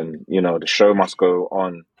things, and the show must go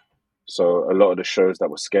on. So a lot of the shows that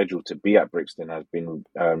were scheduled to be at Brixton has been,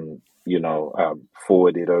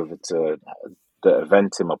 forwarded over to the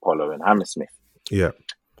Eventim Apollo in Hammersmith. Yeah.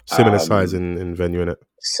 Similar size Um, in venue, innit?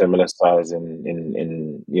 Similar size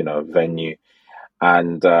in venue,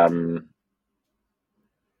 and I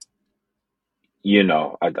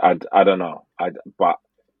don't know, but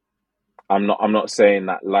I'm not saying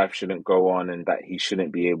that life shouldn't go on and that he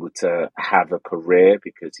shouldn't be able to have a career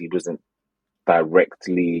because he wasn't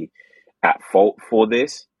directly at fault for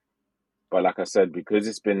this. But like I said, because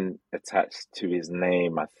it's been attached to his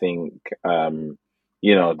name, I think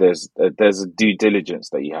there's a due diligence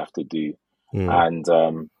that you have to do, Mm.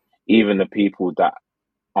 and even the people that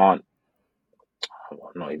aren't, I'm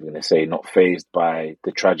not even going to say not phased by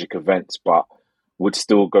the tragic events, but would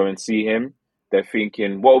still go and see him. They're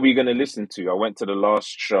thinking, what are we going to listen to? I went to the last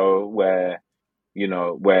show where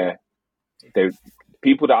they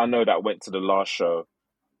people that I know that went to the last show,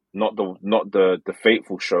 not the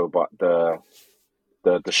fateful show, but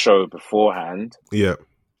the show beforehand. Yeah.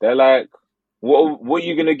 They're like, what are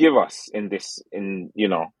you gonna give us in this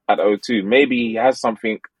at O2? Maybe he has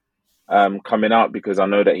something coming out, because I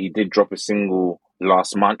know that he did drop a single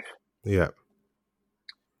last month, Yeah.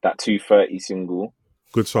 that 230 single.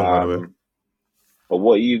 Good song, by the way. But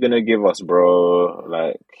what are you gonna give us, bro?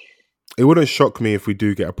 Like, It wouldn't shock me if we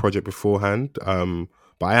do get a project beforehand.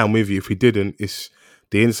 But I am with you. If we didn't, it's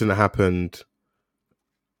the incident happened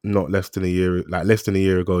not less than a year, like less than a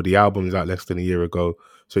year ago. The album's out less than a year ago,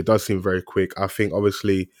 so it does seem very quick. I think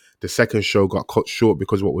obviously the second show got cut short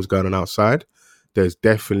because of what was going on outside. There's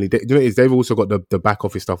definitely, they've also got the back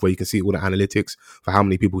office stuff where you can see all the analytics for how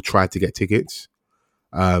many people tried to get tickets.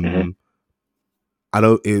 mhm. I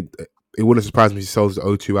know it wouldn't surprise me if he sells the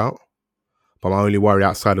O2 out, but my only worry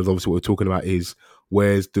outside of obviously what we're talking about is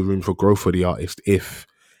where's the room for growth for the artist if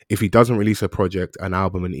he doesn't release a project, an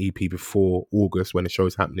album, an EP before August when the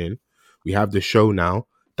show's happening. We have the show now.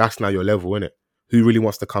 That's now your level, isn't it? Who really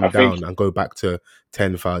wants to come I think down and go back to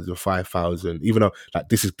 10,000, 5,000? Even though like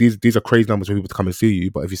these are crazy numbers for people to come and see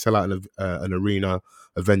you, but if you sell out an arena,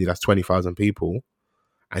 a venue that's 20,000 people,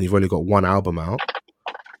 and you've only got one album out,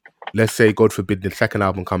 let's say God forbid the second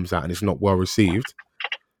album comes out and it's not well received,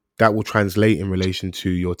 that will translate in relation to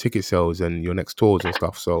your ticket sales and your next tours and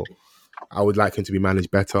stuff. So I would like him to be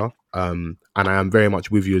managed better. And I am very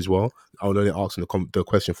much with you as well. I would only ask the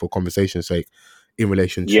question for conversation's sake in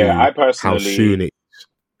relation yeah, to how soon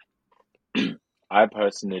it. I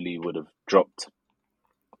personally would have dropped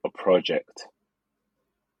a project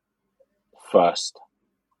first.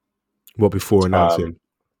 What before announcing?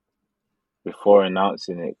 Before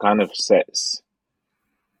announcing it, kind of sets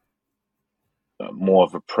more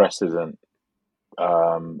of a precedent,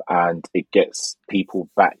 and it gets people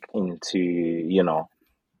back into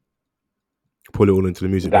Pull it all into the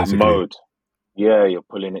music, that basically. mode. Yeah, you're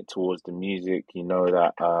pulling it towards the music. You know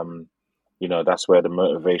that that's where the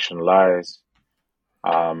motivation lies.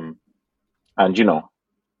 And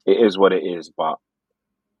it is what it is. But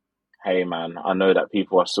hey, man, I know that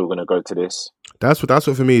people are still gonna go to this. That's what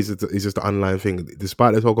for me is just the underlying thing.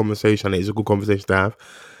 Despite this whole conversation, it's a good conversation to have.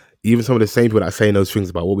 Even some of the same people that are saying those things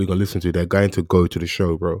about what we're gonna listen to, they're going to go to the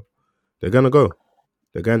show, bro. They're gonna go.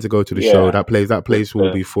 They're going to go to the show. Yeah, That place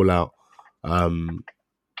will be full out.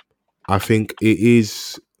 I think it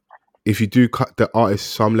is. If you do cut the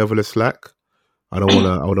artist some level of slack, I don't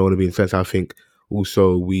want to be insensitive. I think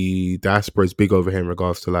also diaspora is big over here in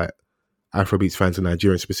regards to like Afrobeats fans in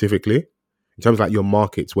Nigeria specifically. In terms of like your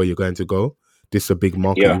markets where you're going to go, this is a big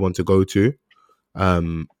market yeah, you want to go to.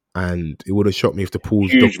 And it would have shocked me if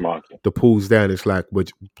huge market. the pool's there and it's like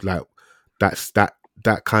that's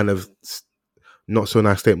that kind of not so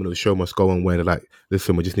nice statement of the show must go on where they're like,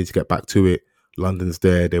 listen, we just need to get back to it. London's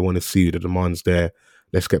there, they want to see you, the demand's there.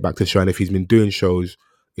 Let's get back to the show. And if he's been doing shows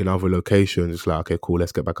in other locations, it's like, okay, cool,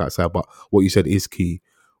 let's get back outside. But what you said is key.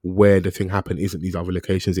 Where the thing happened isn't these other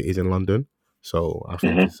locations, it is in London. So I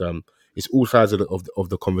think it's all sides of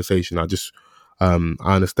the conversation. I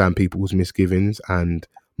understand people's misgivings and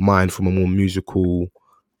mine from a more musical,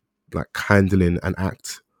 like handling and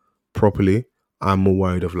act properly. I'm more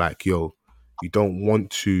worried of like, yo, you don't want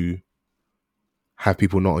to have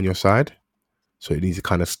people not on your side. So you need to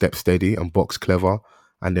kind of step steady and box clever.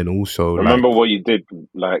 And then also Remember what you did,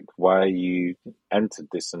 like why you entered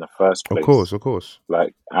this in the first of place. course.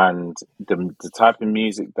 Like, and the type of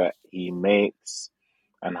music that he makes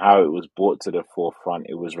and how it was brought to the forefront,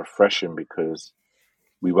 it was refreshing because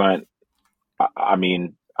we weren't. I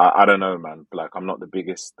don't know, man. Like, I'm not the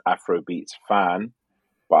biggest Afrobeats fan,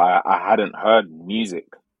 but I hadn't heard music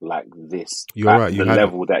like this You're at right. You the hadn't.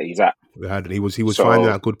 level that he's at. You hadn't. He was finding So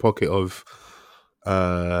that good pocket of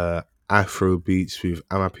Afro beats with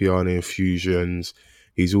Amapiano infusions.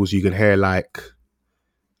 He's also, you can hear like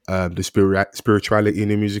the spirituality in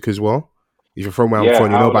the music as well. If you're from where I'm Yeah, from,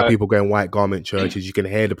 you know how about like people going white garment churches. You can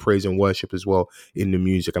hear the praise and worship as well in the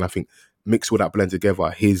music, and I think mixed with that blend together,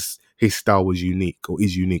 his style was unique or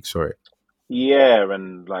is unique. Sorry. yeah,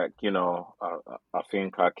 and like I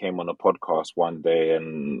think I came on a podcast one day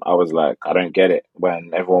and I was like, I don't get it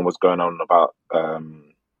when everyone was going on about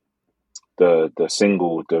the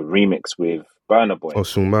single, the remix with Burna Boy.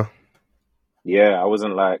 Osuma. Yeah, I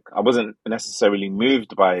wasn't necessarily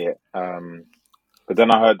moved by it. But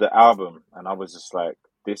then I heard the album and I was just like,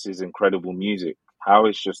 this is incredible music. How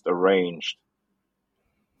it's just arranged,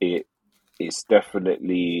 it it's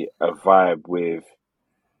definitely a vibe with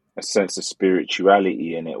a sense of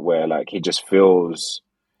spirituality in it where like it just feels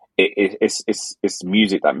it's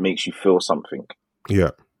music that makes you feel something,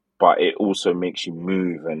 Yeah. but it also makes you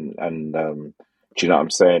move and do you know what I'm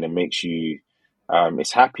saying? It makes you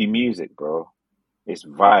it's happy music, bro. It's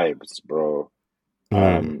vibes, bro.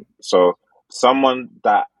 Mm. So someone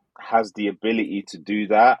that has the ability to do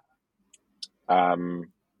that,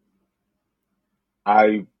 um,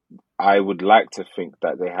 I I would like to think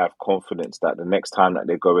that they have confidence that the next time that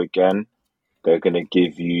they go again, they're gonna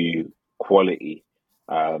give you quality.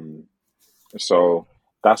 Um, so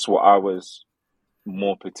that's what I was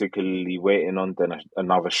more particularly waiting on than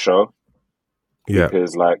another show Yeah.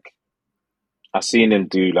 because like I seen him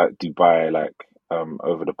do like Dubai like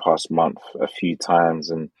over the past month a few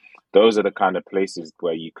times, and those are the kind of places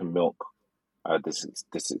where you can milk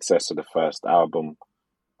the success of the first album.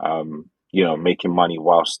 Making money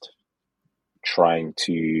whilst trying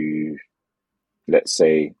to, let's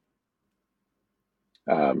say,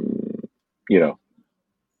 um, you know,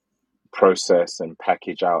 process and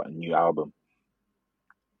package out a new album.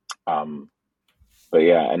 Um, but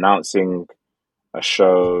yeah, announcing a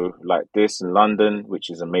show like this in London, which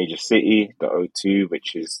is a major city, the O2,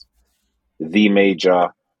 which is the major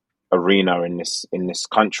arena in this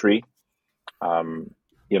country. Um,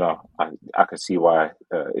 I can see why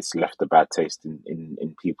it's left a bad taste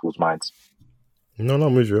in people's minds. No,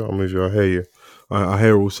 I'm with you. I'm with you. I hear you. I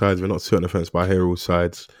hear all sides. We're not certain offense, but I hear all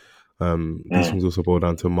sides. These Mm. things also boil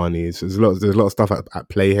down to money. There's a lot of stuff at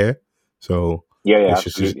play here. So Yeah, yeah, it's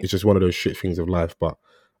just absolutely. it's just one of those shit things of life. But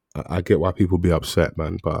I get why people be upset,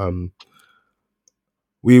 man. But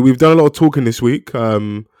we've done a lot of talking this week.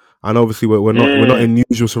 And obviously we're not Mm. in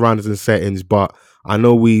usual surroundings and settings, but I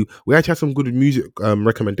know we actually had some good music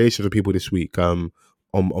recommendations for people this week. On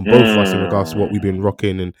both of us in regards to what we've been Mm.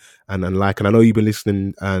 rocking and like. And I know you've been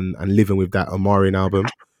listening and living with that Omarion album.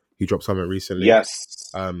 He dropped something recently.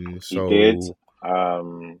 Yes, he did.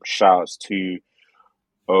 So Shouts to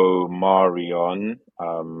Omarion.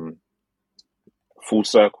 Full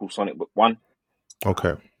Circle Sonic Book 1.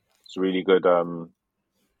 okay, It's really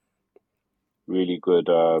good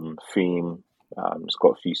theme. It's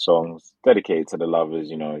got a few songs dedicated to the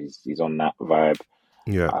lovers. He's on that vibe.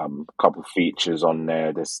 yeah, Couple features on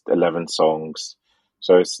there. There's 11 songs,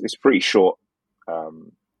 so it's pretty short,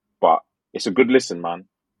 but it's a good listen, man.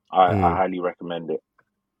 I mm. highly recommend it.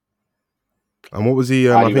 And what was the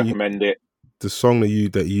I Highly think recommend it. the song that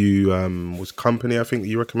you was Company, I think, that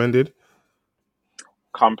you recommended.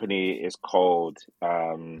 Company is called,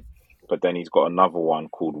 but then he's got another one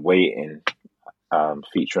called Waiting,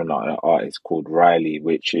 featuring an artist called Riley,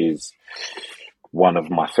 which is one of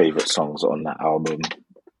my favorite songs on that album.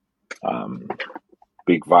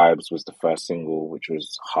 Big Vibes was the first single, which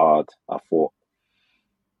was hard, I thought.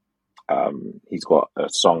 He's got a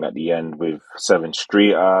song at the end with Seven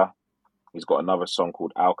Streeter. He's got another song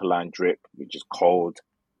called Alkaline Drip, which is cold.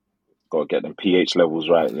 Got to get them pH levels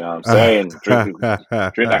right. You know what I'm saying? Drink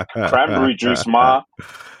that cranberry juice, ma.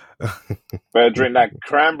 Better drink that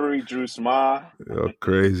cranberry juice, ma. You're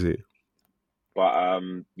crazy. But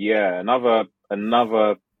yeah,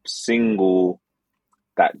 another single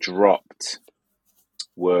that dropped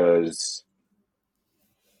was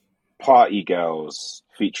Party Girls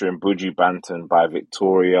featuring Buju Banton by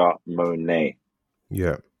Victoria Monet.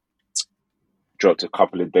 Yeah. Dropped a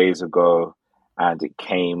couple of days ago, and it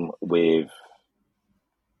came with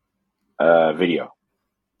a video.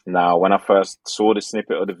 Now, when I first saw the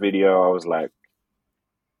snippet of the video, I was like,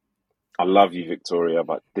 I love you, Victoria,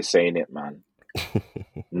 but this ain't it, man.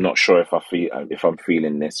 Not sure if I'm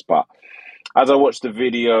feeling this, but as I watched the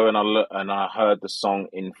video and I heard the song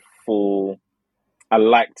in full, I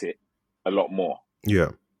liked it a lot more. Yeah.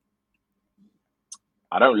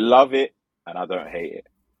 I don't love it and I don't hate it.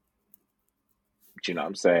 Do you know what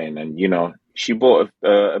I'm saying? And she brought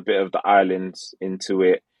a bit of the islands into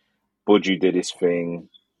it. Buju did his thing.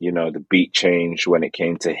 The beat changed when it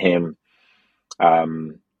came to him.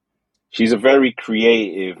 she's a very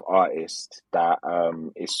creative artist that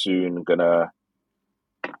is soon gonna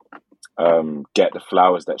get the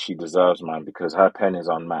flowers that she deserves, man, because her pen is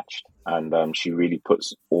unmatched, and she really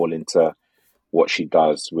puts all into what she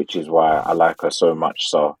does, which is why I like her so much.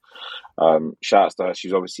 So shout outs to her.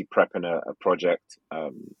 She's obviously prepping a project.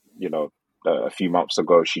 You know, a few months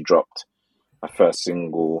ago she dropped her first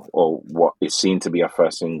single, or what is seen to be her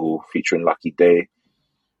first single, featuring Lucky Day,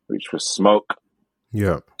 which was Smoke.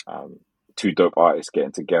 Yeah. Two dope artists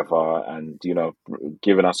getting together and, you know,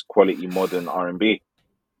 giving us quality modern R&B.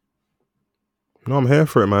 No, I'm here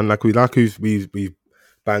for it, man. We've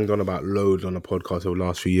banged on about loads on the podcast over the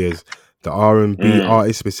last few years. The R&B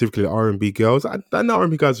artists, specifically the R&B girls, and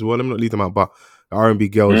R&B guys as well. I'm not leaving them out, but the R&B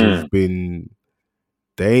girls have been.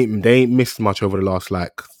 They ain't missed much over the last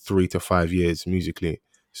like 3 to 5 years musically.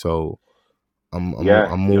 So I'm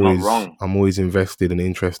You're not wrong. always invested and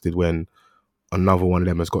interested when another one of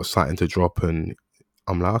them has got something to drop, and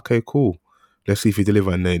I'm like, okay, cool. Let's see if you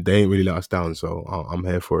deliver, and they ain't really let us down. So I'm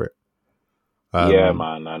here for it. Yeah,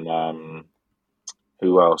 man. And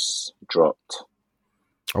who else dropped?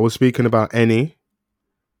 I was speaking about Any.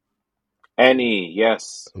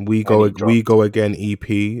 Yes. We go again EP,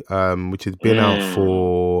 which has been out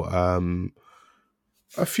for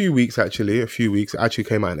a few weeks actually. It actually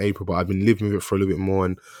came out in April, but I've been living with it for a little bit more.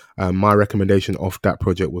 And my recommendation of that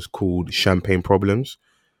project was called Champagne Problems,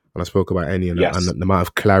 and I spoke about Any and the amount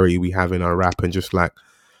of clarity we have in our rap, and just like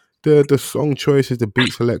the song choices, the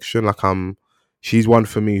beat selection. Like she's one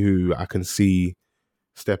for me who I can see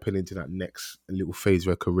stepping into that next little phase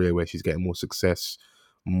of her career where she's getting more success,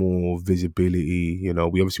 more visibility. You know,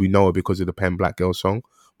 we know her because of the Pen Black Girl song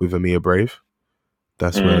with Amia Brave.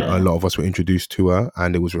 That's where a lot of us were introduced to her,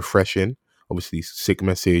 and it was refreshing. Obviously, sick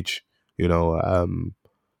message, you know.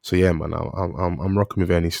 So yeah, man, I'm rocking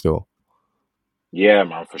with Any still. Yeah,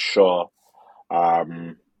 man, for sure.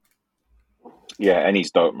 Yeah,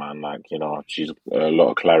 Any's dope, man. Like, you know, she's a lot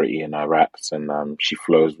of clarity in her raps, and she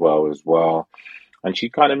flows well as well. And she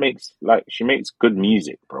kind of makes good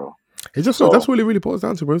music, bro. It's just that's what it really boils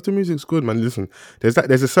down to, bro. If the music's good, man. Listen, there's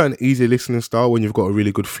a certain easy listening style when you've got a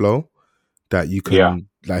really good flow that you can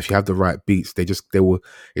like if you have the right beats, they will.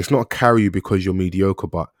 It's not carry you because you're mediocre,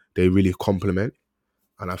 but they really complement.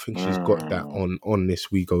 And I think she's got that on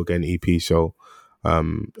this We Go Again EP. So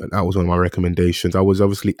that was one of my recommendations. I was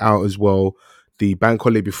obviously out as well. The bank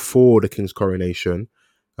holiday before the King's coronation,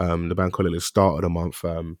 the bank holiday at the start of the month,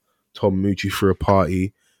 Tom Mucci threw a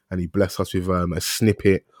party and he blessed us with a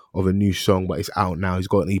snippet of a new song, but it's out now. He's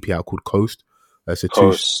got an EP out called Coast. It's a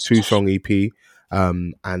two song EP.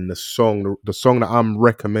 And the song that I'm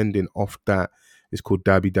recommending off that is called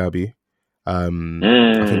Dabby Dabby. I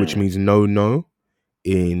think which means no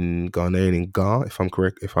in Ghanaian, in Ga, if I'm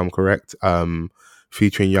correct.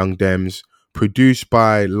 Featuring Young Dems, produced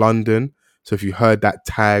by London. So if you heard that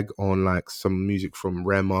tag on like some music from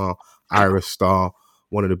Rema, Ira Star,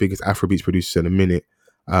 one of the biggest Afrobeats producers in a minute.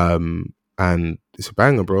 And it's a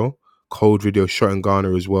banger, bro. Cold video shot in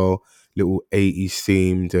Ghana as well. Little 80s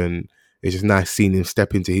themed, and it's just nice seeing him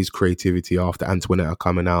step into his creativity after Antoinette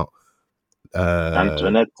coming out.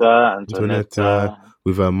 Antoinette.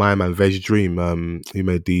 With my man Veg Dream, who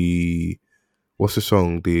made what's the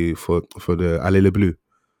song for the Allez le Bleu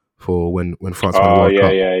for when France won the World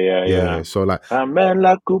Cup. Yeah. So like, amène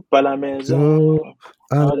la coupe à la maison.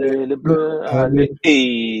 Allez le Bleu,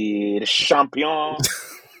 allez le champion.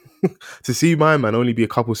 To see my man only be a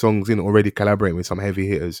couple songs in already collaborating with some heavy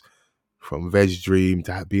hitters, from Veg Dream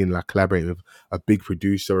to being like collaborating with a big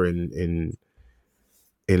producer in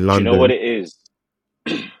London. Do you know what it is?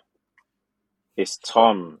 It's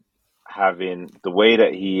Tom having the way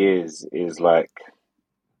that he is like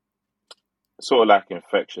sort of like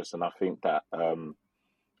infectious, and I think that a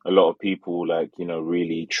lot of people like, you know,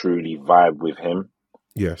 really truly vibe with him.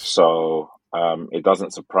 Yes. So it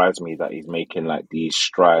doesn't surprise me that he's making like these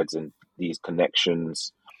strides and these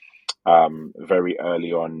connections very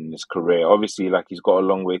early on in his career. Obviously, like he's got a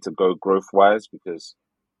long way to go growth wise, because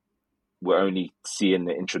we're only seeing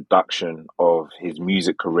the introduction of his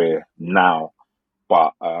music career now.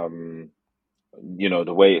 But you know,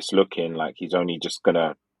 the way it's looking, like he's only just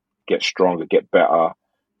gonna get stronger, get better.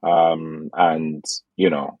 And you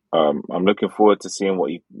know, I'm looking forward to seeing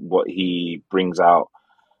what he brings out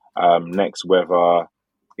next, whether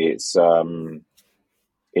it's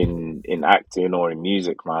in acting or in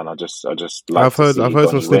music, man. I just like I've heard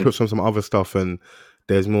some snippets from some other stuff, and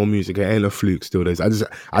there's more music. It ain't a fluke still.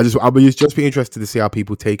 I'll be just be interested to see how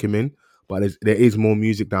people take him in. But there is more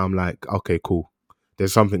music that I'm like, okay, cool.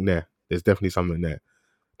 There's something there. There's definitely something there.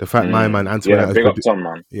 The fact my man Antoinette, big up Tom,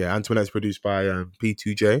 man. Yeah, Antoinette's produced by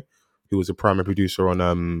P2J, who was a primary producer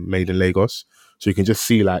on Made in Lagos. So you can just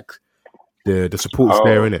see like the support's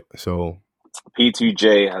there in it. So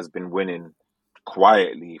P2J has been winning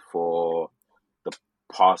quietly for the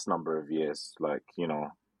past number of years. Like, you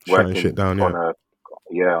know, shutting shit down. on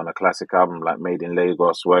a classic album like Made in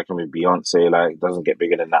Lagos, working with Beyonce, like doesn't get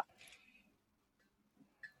bigger than that.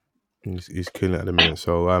 He's killing it at the minute.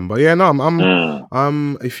 So, but yeah, no,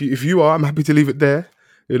 I'm if you are, I'm happy to leave it there.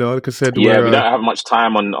 You know, like I said, we don't have much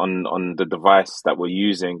time on the device that we're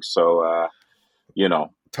using, so you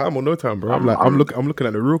know, time or no time, bro. I'm looking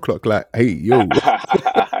at the real clock, like, hey yo,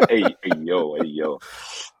 hey yo.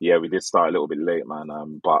 Yeah, we did start a little bit late,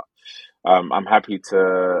 man. But I'm happy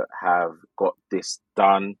to have got this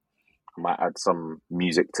done. I might add some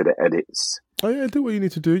music to the edits. Oh yeah, do what you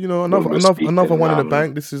need to do. You know, another one in the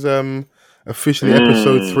bank. This is officially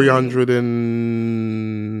episode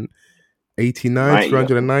 389,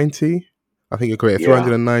 390. I think you're correct.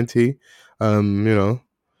 390. You know,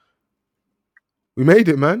 we made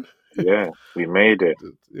it, man. Yeah, we made it.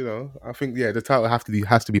 You know, I think the title has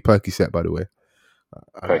to be Perky Set, by the way.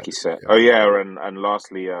 Perky Set. Oh yeah, and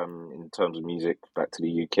lastly, in terms of music, back to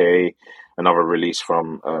the UK, another release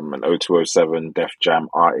from an 0207 Def Jam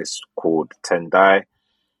artist called Tendai.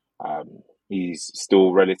 He's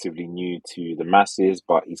still relatively new to the masses,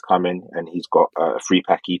 but he's coming, and he's got a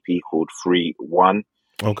 3-pack EP called Free One.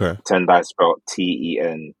 Okay. Tendai spelled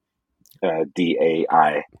TENDAI.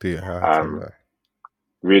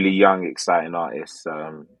 Really young, exciting artist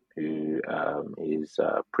who is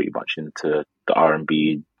pretty much into the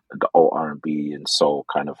R&B, the old R&B and soul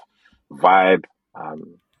kind of vibe.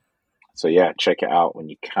 So yeah, check it out when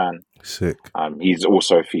you can. Sick. He's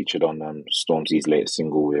also featured on Stormzy's latest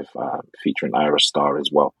single with featuring Ira Star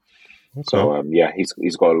as well. Okay. So yeah,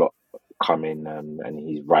 he's got a lot coming, and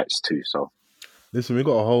he writes too. So listen, we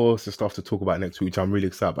got a whole host of stuff to talk about next week, which I'm really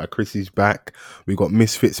excited about. Chrissy's back. We got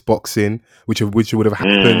Misfits boxing, which would have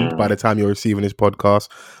happened by the time you're receiving this podcast.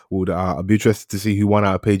 I'll be interested to see who won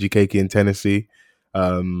out of Pagey Cakey in Tennessee.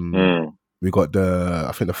 We got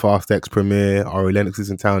the Fast X premiere. Ari Lennox is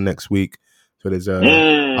in town next week, so there's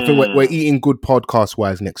I think we're eating good podcast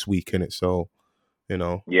wise next week, innit? So you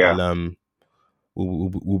know, yeah. And,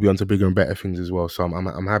 we'll be on to bigger and better things as well. So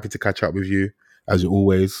I'm happy to catch up with you as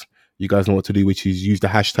always. You guys know what to do, which is use the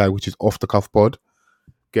hashtag, which is OffTheCuffPod.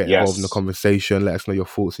 Get involved in the conversation. Let us know your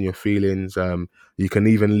thoughts and your feelings. You can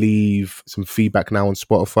even leave some feedback now on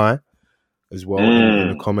Spotify as well in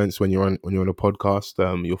the comments when you're on a podcast.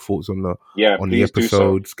 Your thoughts on the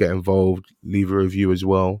episodes. Get involved. Leave a review as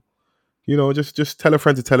well. You know, just tell a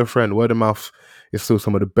friend to tell a friend. Word of mouth is still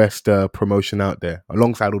some of the best promotion out there,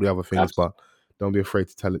 alongside all the other things. Absolutely. But don't be afraid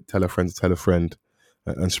to tell a friend to tell a friend.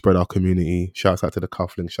 And spread our community. Shouts out to the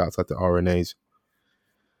Cufflinks. Shouts out to RNAs.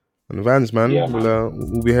 And the Vans, man. Yeah,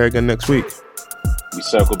 we'll be here again next week. We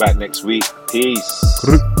circle back next week. Peace.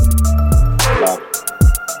 Love.